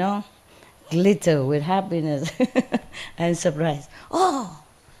change, glitter with happiness and surprise. Oh,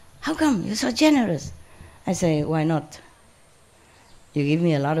 how come you're so generous? I say, why not? You give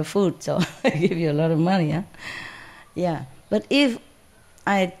me a lot of food, so I give you a lot of money, huh? Yeah, but if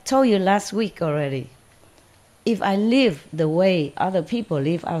I told you last week already, if I live the way other people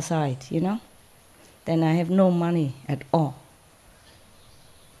live outside, then I have no money at all.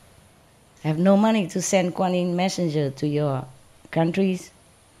 I have no money to send Kuan Yin messenger to your countries.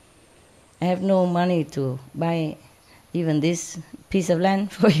 I have no money to buy even this piece of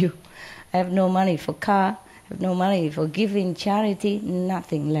land for you. I have no money for car. I have no money for giving charity.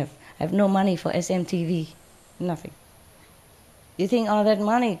 Nothing left. I have no money for SMTV. Nothing. You think all that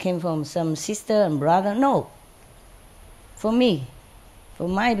money came from some sister and brother? No. For me, for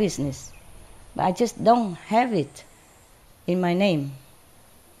my business. But I just don't have it in my name.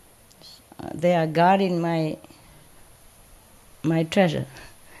 they are guarding my treasure.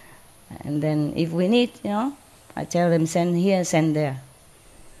 And then if we need, I tell them send here, send there.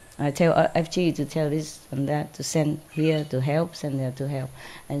 I tell FG to tell this and that, to send here to help, send there to help.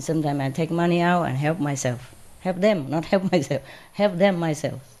 And sometimes I take money out and help myself. Help them, not help myself. Help them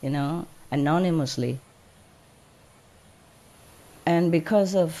myself, anonymously. And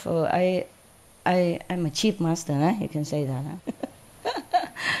because of, I'm a cheap master, you can say that.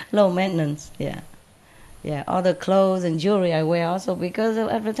 Low maintenance, yeah. Yeah, all the clothes and jewelry I wear also because of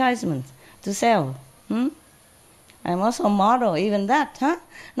advertisements to sell. I'm also a model, even that,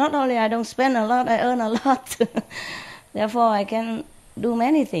 Not only I don't spend a lot, I earn a lot. Therefore, I can do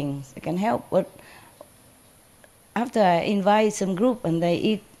many things. I can help. But after I invite some group and they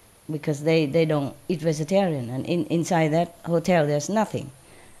eat, because they don't eat vegetarian, and inside that hotel there's nothing.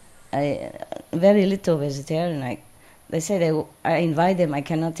 Very little vegetarian. They say I invite them, I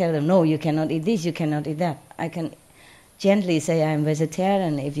cannot tell them, no, you cannot eat this, you cannot eat that. I can gently say I'm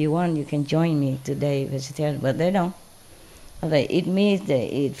vegetarian, if you want you can join me today, vegetarian, but they don't. They eat meat, they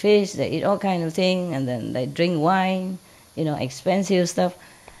eat fish, they eat all kinds of things, and then they drink wine, expensive stuff,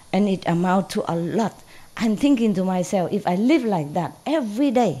 and it amounts to a lot. I'm thinking to myself, if I live like that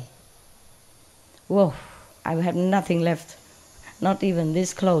every day, whoa, I will have nothing left, not even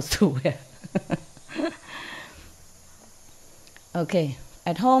this clothes to wear. Okay,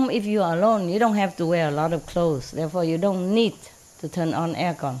 at home, if you are alone, you don't have to wear a lot of clothes. Therefore, you don't need to turn on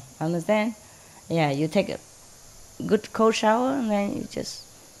aircon. Understand? Yeah, you take a good cold shower, and then you just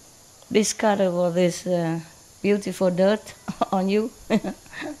discard all this beautiful dirt on you.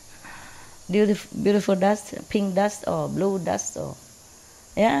 Beautiful dust, pink dust or blue dust,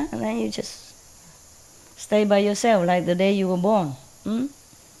 and then you just stay by yourself like the day you were born.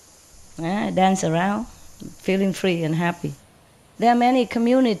 Dance around, feeling free and happy. There are many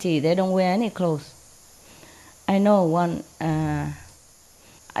communities, they don't wear any clothes. I know one,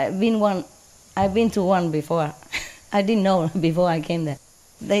 I've been to one before. I didn't know before I came there.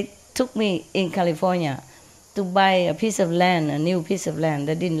 They took me in California to buy a piece of land, a new piece of land.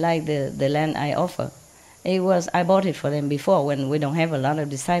 They didn't like the land I offer. I bought it for them before when we don't have a lot of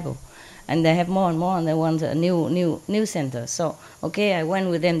disciples. And they have more and more, and they want a new center. So, okay, I went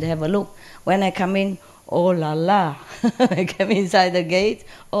with them to have a look. When I come in, oh la la, I came inside the gate,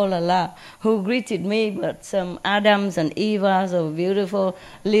 oh la la. Who greeted me but some Adams and Evas, so beautiful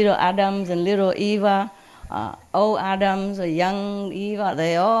little Adams and little Eva, old Adams, a young Eva,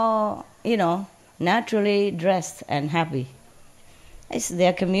 they all, naturally dressed and happy. It's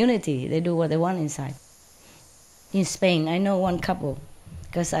their community, they do what they want inside. In Spain, I know one couple,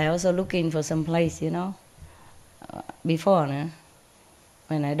 because I also looking for some place, before,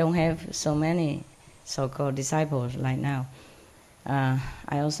 when I don't have so many so-called disciples like now. I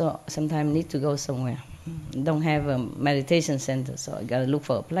also sometimes need to go somewhere. Don't have a meditation center, so I gotta look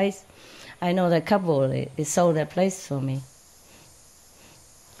for a place. I know that couple, they sold that place for me.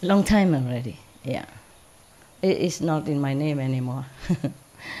 Long time already, yeah. It's not in my name anymore.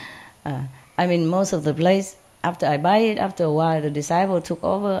 Most of the place, after I buy it, after a while, the disciple took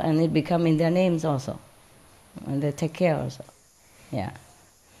over and it become in their names also. And they take care also, yeah.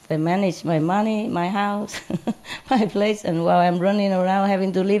 They manage my money, my house, my place, and while I'm running around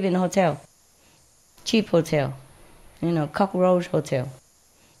having to live in a hotel. Cheap hotel, cockroach hotel.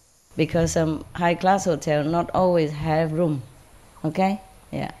 Because some high-class hotel not always have room, okay?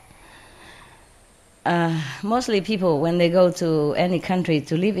 Yeah. Mostly people, when they go to any country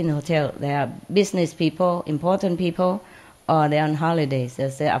to live in a hotel, they are business people, important people, or they're on holidays.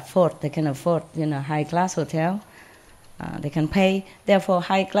 They can afford, high-class hotel. They can pay. Therefore,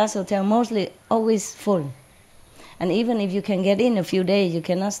 high-class hotel mostly always full. And even if you can get in a few days, you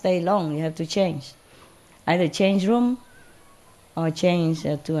cannot stay long. You have to change. Either change room or change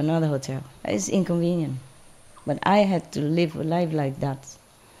to another hotel. It's inconvenient. But I had to live a life like that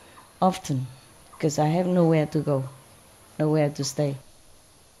often because I have nowhere to go, nowhere to stay.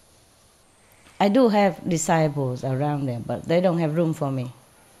 I do have disciples around there, but they don't have room for me.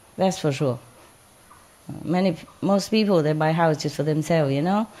 That's for sure. Most people, they buy houses for themselves,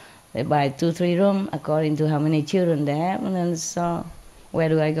 They buy 2-3 rooms according to how many children they have, and then so where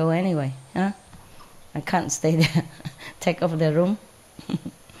do I go anyway? I can't stay there, take off the room.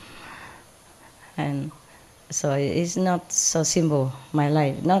 And so it's not so simple, my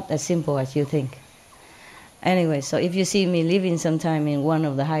life, not as simple as you think. Anyway, so if you see me living sometime in one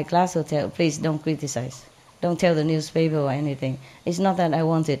of the high-class hotels, please don't criticize. Don't tell the newspaper or anything. It's not that I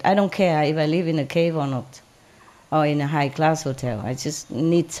want it. I don't care if I live in a cave or not, or in a high-class hotel. I just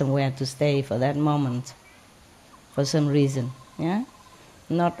need somewhere to stay for that moment, for some reason. Yeah,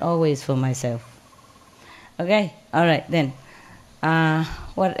 not always for myself. Okay, all right then.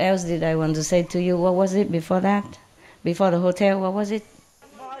 What else did I want to say to you? What was it before that? Before the hotel, what was it?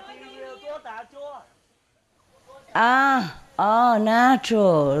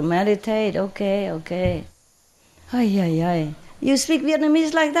 Natural, meditate. Okay, okay. Ay, ay, ay. You speak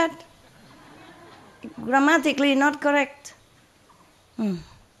Vietnamese like that? Grammatically not correct.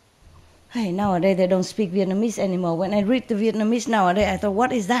 Hey, nowadays they don't speak Vietnamese anymore. When I read the Vietnamese nowadays, I thought,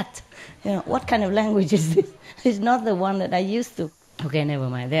 what is that? What kind of language is this? It's not the one that I used to. Okay, never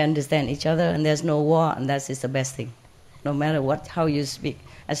mind. They understand each other and there's no war, and that is the best thing. No matter how you speak.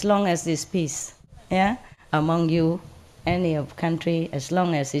 As long as there's peace, yeah, among you, any of country, as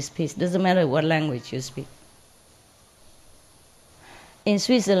long as there's peace. Doesn't matter what language you speak. In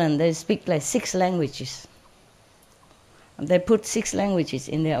Switzerland, they speak like 6 languages. They put 6 languages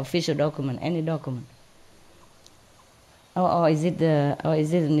in their official document, any document. Or is it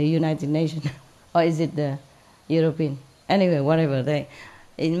in the United Nations? Or is it the European? Anyway, whatever.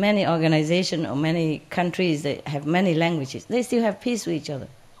 In many organizations or many countries, they have many languages. They still have peace with each other.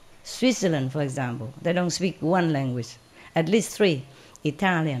 Switzerland, for example, they don't speak one language. At least 3.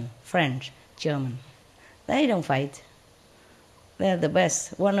 Italian, French, German. They don't fight. They're the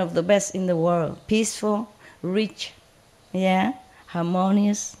best, one of the best in the world. Peaceful, rich, yeah,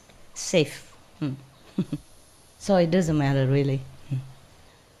 harmonious, safe. So it doesn't matter really.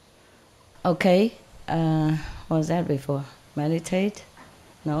 Okay, what was that before? Meditate?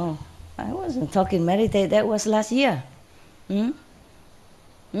 No, I wasn't talking meditate. That was last year.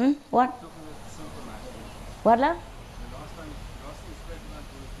 What? What, love?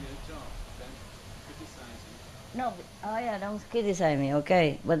 No, don't criticize me,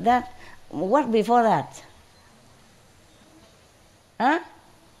 okay. But what before that? Huh?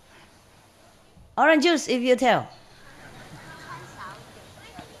 Orange juice, if you tell.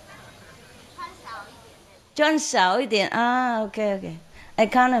 穿少一点. Okay.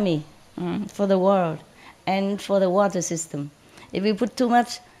 Economy for the world and for the water system. If we put too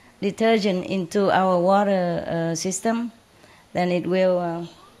much detergent into our water system, then it will...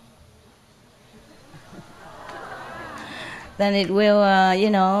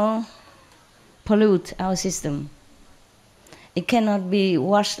 pollute our system. It cannot be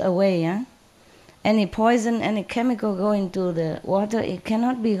washed away. Huh? Any poison, any chemical go into the water, it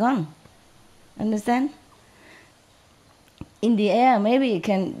cannot be gone. Understand? In the air, maybe it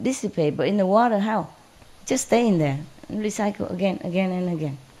can dissipate, but in the water, how? Just stay in there and recycle again and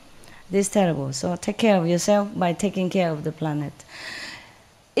again. This is terrible. So take care of yourself by taking care of the planet.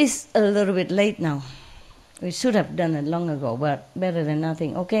 It's a little bit late now. We should have done it long ago, but better than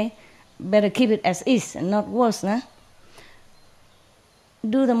nothing, okay? Better keep it as is and not worse, nah?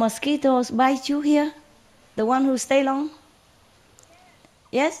 Do the mosquitoes bite you here? The one who stay long?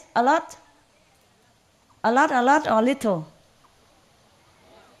 Yes? A lot? A lot or little?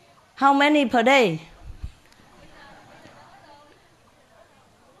 How many per day?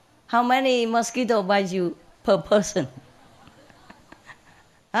 How many mosquitoes bite you per person?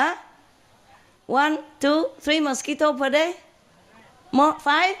 Huh? 1, 2, 3 mosquitoes per day? More?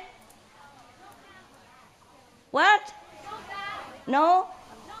 5? What? No?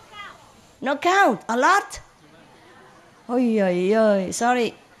 No count. A lot? Oy.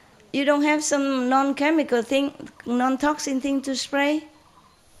 Sorry. You don't have some non-chemical thing, non-toxin thing to spray?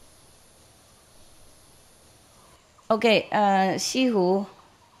 Okay, 西湖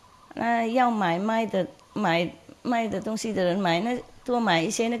要买卖的东西的人买，那多买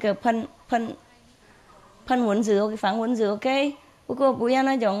一些那个喷蚊子，防蚊子 ，OK？ 不过不要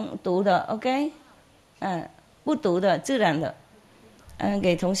那种毒的 ，OK？ 不毒的，自然的，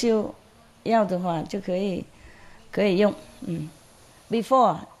给同修要的话就可以用。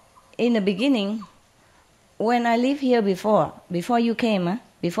Before, in the beginning, when I live here before you came,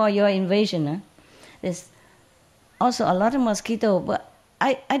 before your invasion, there's also a lot of mosquitoes, but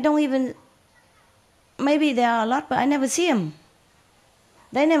I don't even, maybe there are a lot, but I never see them.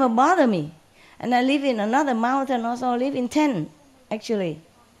 They never bother me. And I live in another mountain, also live in tent, actually.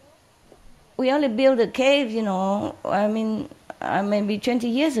 We only built a cave, maybe 20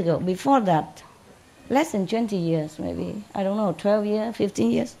 years ago. Before that, less than 20 years, maybe, I don't know, 12 years,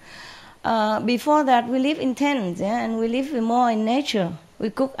 15 years. Before that, we live in tents, and we live more in nature. We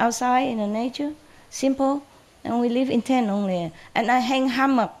cook outside in the nature, simple, and we live in tent only. And I hang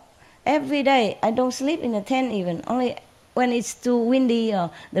hammock every day. I don't sleep in a tent even, only when it's too windy or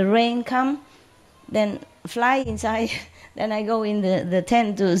the rain come, then fly inside. Then I go in the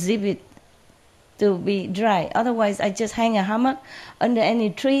tent to zip it to be dry. Otherwise, I just hang a hammock under any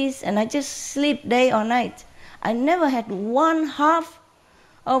trees and I just sleep day or night. I never had one half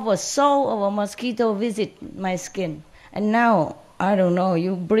Over so of a mosquito visit my skin. And now, I don't know,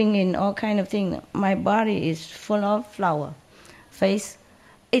 you bring in all kind of things. My body is full of flower. Face,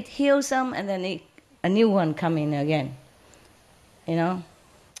 it heals some and then a new one come in again. You know,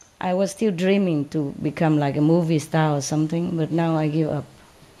 I was still dreaming to become like a movie star or something, but now I give up.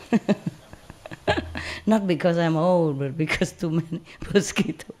 Not because I'm old, but because too many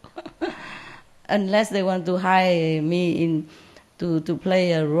mosquitoes. Unless they want to hire me in to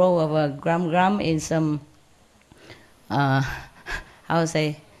play a role of a gram in some, how to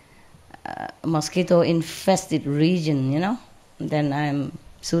say, mosquito infested region, you know, then I'm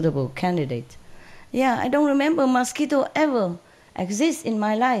suitable candidate. Yeah, I don't remember mosquito ever exist in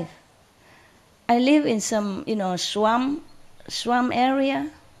my life. I live in some, swamp area,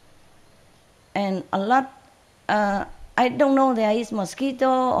 and a lot. I don't know there is mosquito,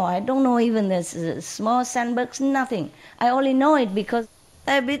 or I don't know even there's small sandbugs. Nothing. I only know it because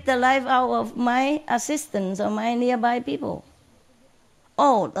I beat the life out of my assistants or my nearby people.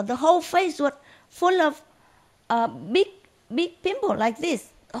 Oh, the whole face was full of big, big pimple like this.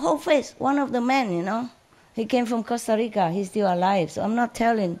 The whole face. One of the men, he came from Costa Rica. He's still alive, so I'm not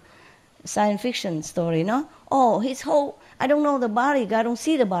telling science fiction story, no? Oh, his whole, I don't know the body. I don't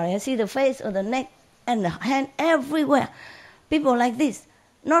see the body. I see the face or the neck and the hand everywhere. People like this.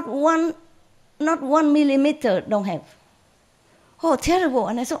 Not one millimeter don't have. Oh, terrible.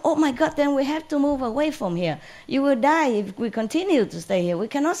 And I said, oh my God, then we have to move away from here. You will die if we continue to stay here. We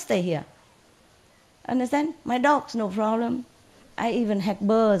cannot stay here. Understand? My dogs, no problem. I even had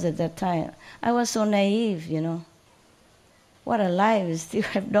birds at that time. I was so naive, What a life, we still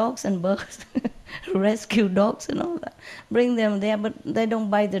have dogs and birds. Rescue dogs and all that. Bring them there, but they don't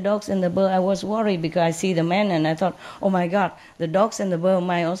bite the dogs and the bird. I was worried because I see the man and I thought, oh my God, the dogs and the bird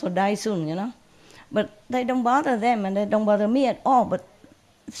might also die soon, But they don't bother them and they don't bother me at all, but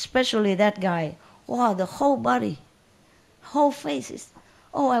especially that guy. Wow, the whole body, whole faces.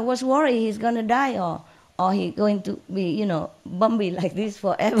 Oh, I was worried he's going to die or he's going to be, bumpy like this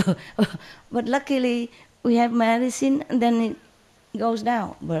forever. But luckily, we have medicine and then it goes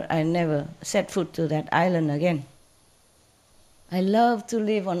down. But I never set foot to that island again. I love to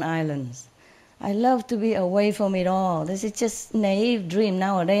live on islands. I love to be away from it all. This is just naive dream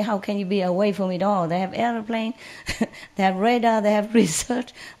nowadays. How can you be away from it all? They have airplane, they have radar, they have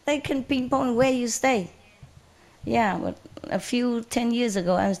research. They can pinpoint where you stay. Yeah, but 10 years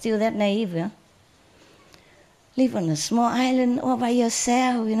ago, I'm still that naive, Live on a small island all by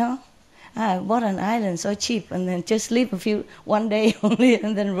yourself, I bought an island so cheap and then just live one day only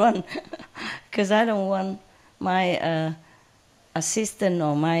and then run. Because I don't want my assistant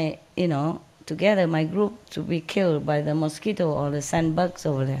or my, together my group to be killed by the mosquito or the sandbugs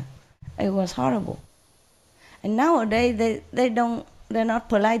over there. It was horrible. And nowadays they're not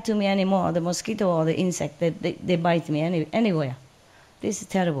polite to me anymore, the mosquito or the insect. They bite me anywhere. This is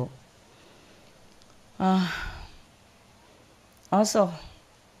terrible. Also,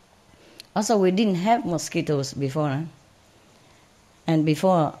 we didn't have mosquitoes before. And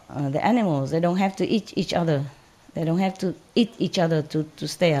before, the animals, they don't have to eat each other. They don't have to eat each other to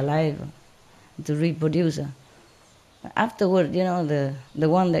stay alive, to reproduce. Afterward, the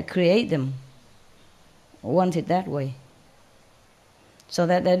one that create them want it that way. So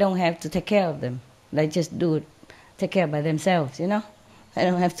that they don't have to take care of them. They just take care by themselves, They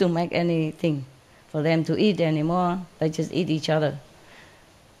don't have to make anything for them to eat anymore. They just eat each other.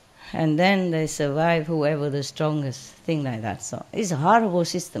 And then they survive whoever the strongest, thing like that. So it's a horrible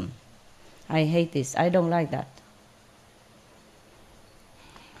system. I hate this. I don't like that.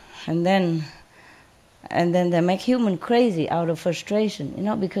 And then they make human crazy out of frustration,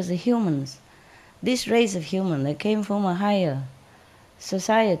 because the humans, this race of human, they came from a higher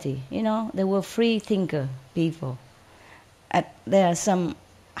society, they were free thinker people. There are some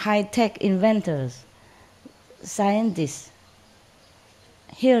high-tech inventors, scientists,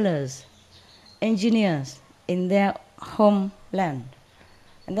 healers, engineers in their homeland.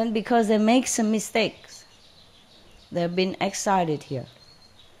 And then because they make some mistakes, they've been exiled here.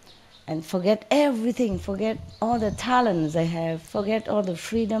 And forget everything, forget all the talents they have, forget all the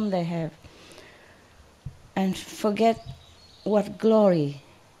freedom they have, and forget what glory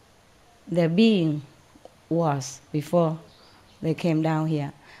their being was before they came down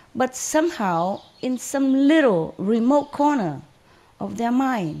here. But somehow, in some little remote corner of their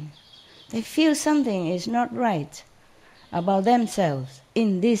mind, they feel something is not right about themselves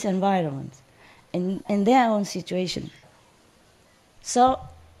in this environment, in their own situation. So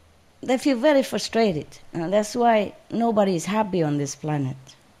they feel very frustrated, and that's why nobody is happy on this planet.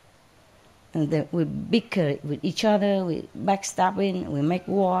 and then we bicker with each other, we backstabbing, we make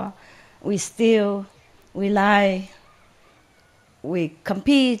war, we steal, we lie, we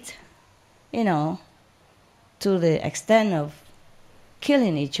compete, to the extent of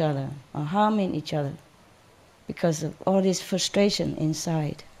killing each other or harming each other because of all this frustration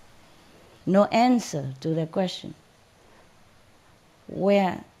inside. No answer to the question,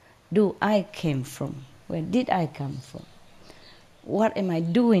 where do I came from? Where did I come from? What am I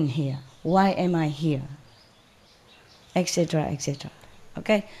doing here? Why am I here? Etc., etc.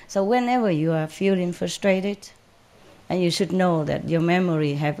 Okay? So whenever you are feeling frustrated, and you should know that your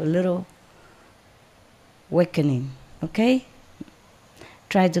memory have a little awakening, okay?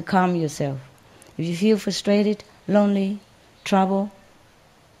 Try to calm yourself. If you feel frustrated, lonely, trouble,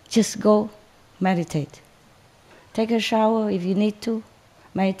 just go meditate. Take a shower if you need to,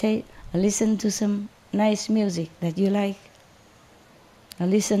 meditate, or listen to some nice music that you like. Or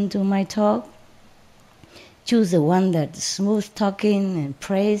listen to my talk. Choose the one that's smooth talking and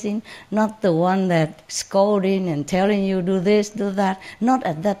praising, not the one that's scolding and telling you do this, do that. Not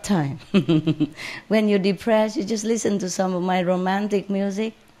at that time. When you're depressed, you just listen to some of my romantic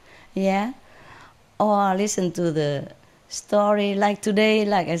music, yeah? Or listen to the story like today,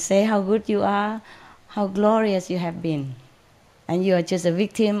 like I say, how good you are, how glorious you have been. And you are just a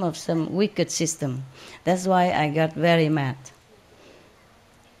victim of some wicked system. That's why I got very mad.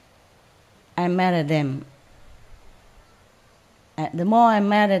 I'm mad at them. The more I'm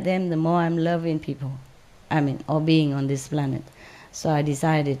mad at them, the more I'm loving people. Or being on this planet. So I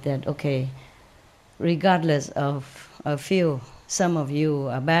decided that, okay, regardless of some of you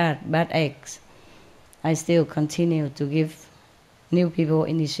are bad eggs, I still continue to give new people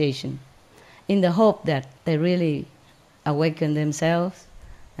initiation in the hope that they really awaken themselves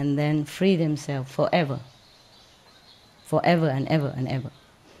and then free themselves forever. Forever and ever and ever.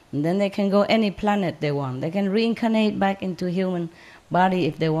 And then they can go any planet they want. They can reincarnate back into human body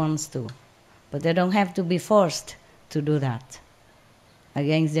if they want to. But they don't have to be forced to do that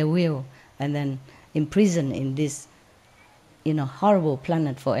against their will and then imprisoned in this, horrible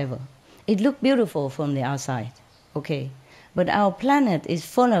planet forever. It looks beautiful from the outside, okay? But our planet is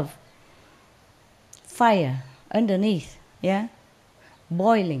full of fire underneath, yeah?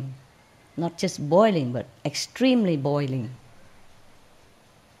 Boiling. Not just boiling, but extremely boiling.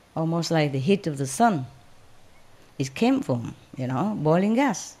 Almost like the heat of the sun. It came from, boiling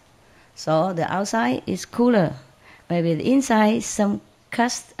gas. So the outside is cooler. Maybe the inside, some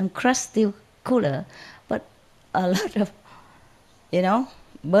crust still cooler, but a lot of,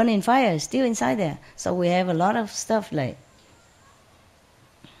 burning fire is still inside there. So we have a lot of stuff like,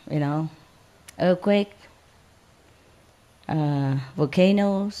 earthquake,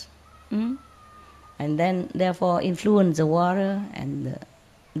 volcanoes, and then therefore influence the water and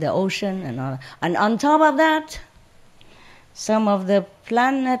the ocean and all. And on top of that, some of the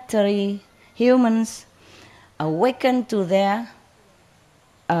planetary humans awaken to their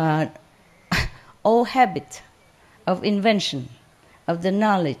old habit of invention, of the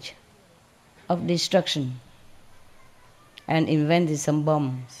knowledge of destruction, and invented some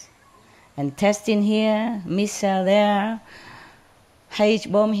bombs. And testing here, missile there,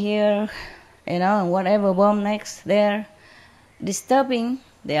 H bomb here, and whatever bomb next there, disturbing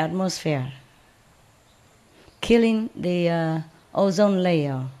the atmosphere, killing the ozone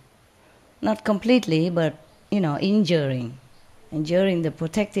layer. Not completely, but, injuring the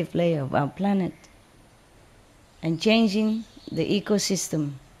protective layer of our planet, and changing the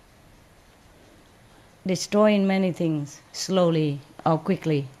ecosystem, destroying many things slowly or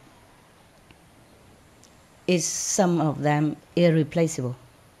quickly. Is some of them irreplaceable.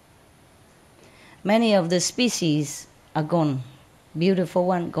 Many of the species are gone, beautiful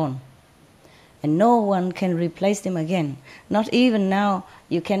one gone, and no one can replace them again. Not even now,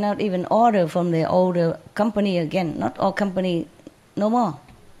 you cannot even order from the older company again. Not all company, no more.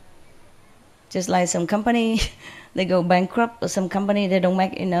 Just like some company, they go bankrupt, or some company, they don't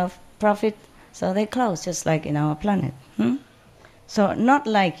make enough profit, so they close, just like in our planet. So not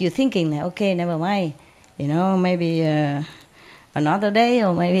like you're thinking, okay, never mind, maybe another day,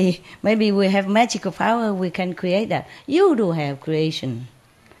 or maybe we have magical power, we can create that. You do have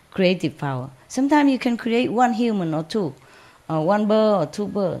creative power. Sometimes you can create one human or two, or one bird or two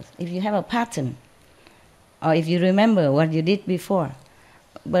birds, if you have a pattern, or if you remember what you did before.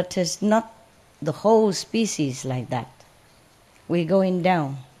 But it's not the whole species like that. We're going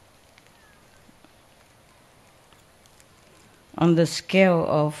down on the scale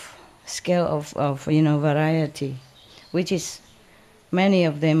of variety, which is, many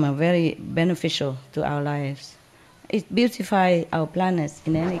of them are very beneficial to our lives. It beautifies our planet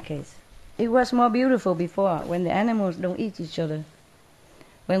in any case. It was more beautiful before when the animals don't eat each other,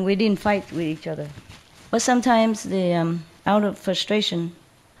 when we didn't fight with each other. But sometimes out of frustration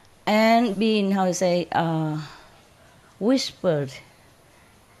and being, whispered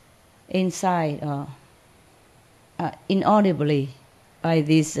inside inaudibly by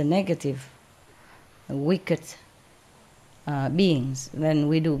these negative, wicked beings, then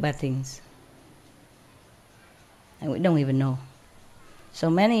we do bad things. And we don't even know. So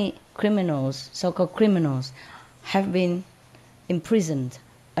many criminals, so-called criminals, have been imprisoned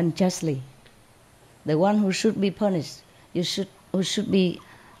unjustly. The one who should be punished, who should be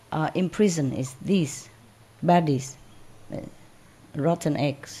imprisoned is these baddies, rotten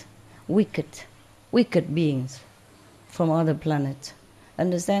eggs, wicked beings from other planets.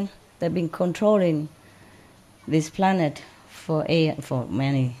 Understand? They've been controlling this planet for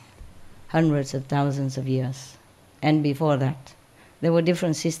many hundreds of thousands of years. And before that, there were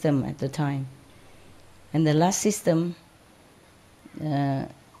different systems at the time. And the last system,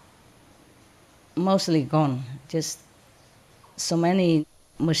 mostly gone. Just so many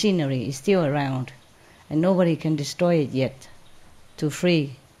machinery is still around, and nobody can destroy it yet to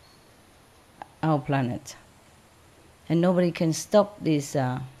free our planet. And nobody can stop this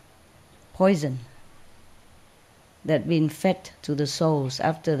poison that been fed to the souls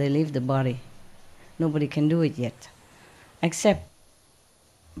after they leave the body. Nobody can do it yet, except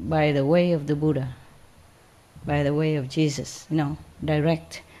by the way of the Buddha, by the way of Jesus,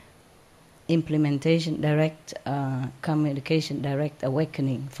 direct implementation, direct communication, direct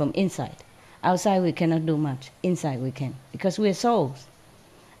awakening from inside. Outside we cannot do much, inside we can, because we are souls.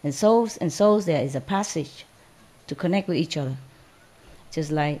 And souls, there is a passage to connect with each other.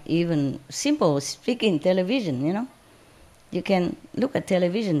 Just like even simple speaking television, You can look at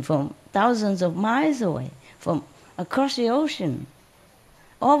television from thousands of miles away, from across the ocean,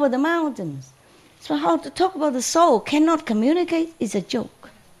 over the mountains. So how to talk about the soul cannot communicate is a joke.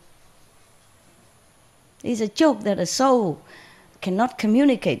 It's a joke that a soul cannot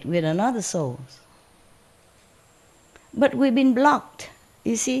communicate with another soul. But we've been blocked,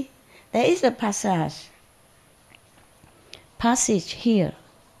 you see. There is a passage here.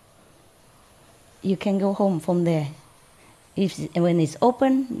 You can go home from there. When it's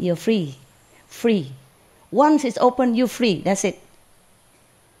open, you're free. Once it's open, you're free. That's it.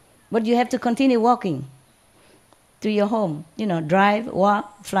 But you have to continue walking to your home. Drive,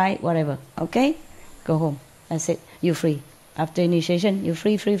 walk, fly, whatever. Okay? Go home. That's it. You're free. After initiation, you're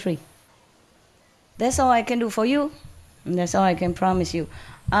free. That's all I can do for you. And that's all I can promise you.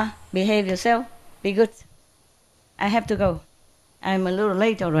 Behave yourself. Be good. I have to go. I'm a little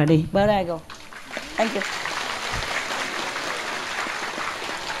late already, but I go. Thank you.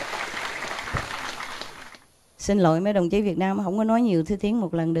 Xin lỗi mấy đồng chí Việt Nam không có nói nhiều thứ tiếng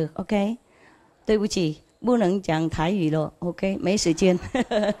một lần được, ok? 对不起，不能讲台语了 ，OK？ 没时间。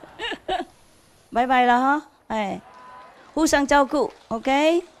拜拜了哈，哎，互相照顾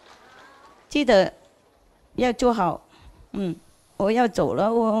 ，OK？ 记得要做好，我要走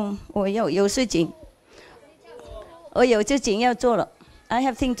了，我有事情，我有事情要做了 ，I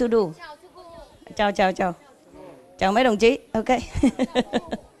have thing to do。chào mấy đồng chí,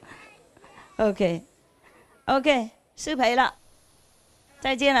 OK， 失陪了，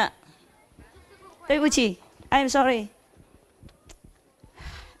再见了，对不起 ，I'm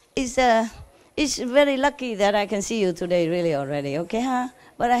sorry。It's very lucky that I can see you today, really already, okay, huh?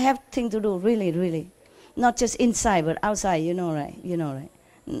 But I have thing to do, really. Not just inside, but outside, you know, right?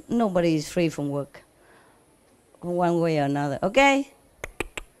 Nobody is free from work, one way or another, okay?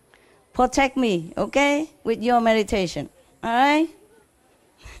 Protect me, okay, with your meditation, all right?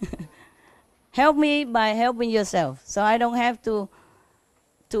 Help me by helping yourself, so I don't have to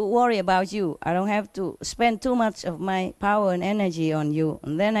worry about you. I don't have to spend too much of my power and energy on you,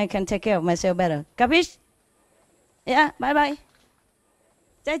 and then I can take care of myself better. Capiche? Yeah, bye bye.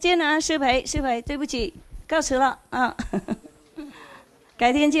 再见啊，师培，对不起，告辞了啊，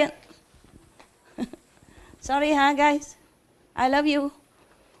改天见。Sorry, huh, guys? I love you.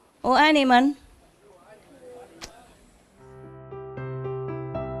 我爱你们。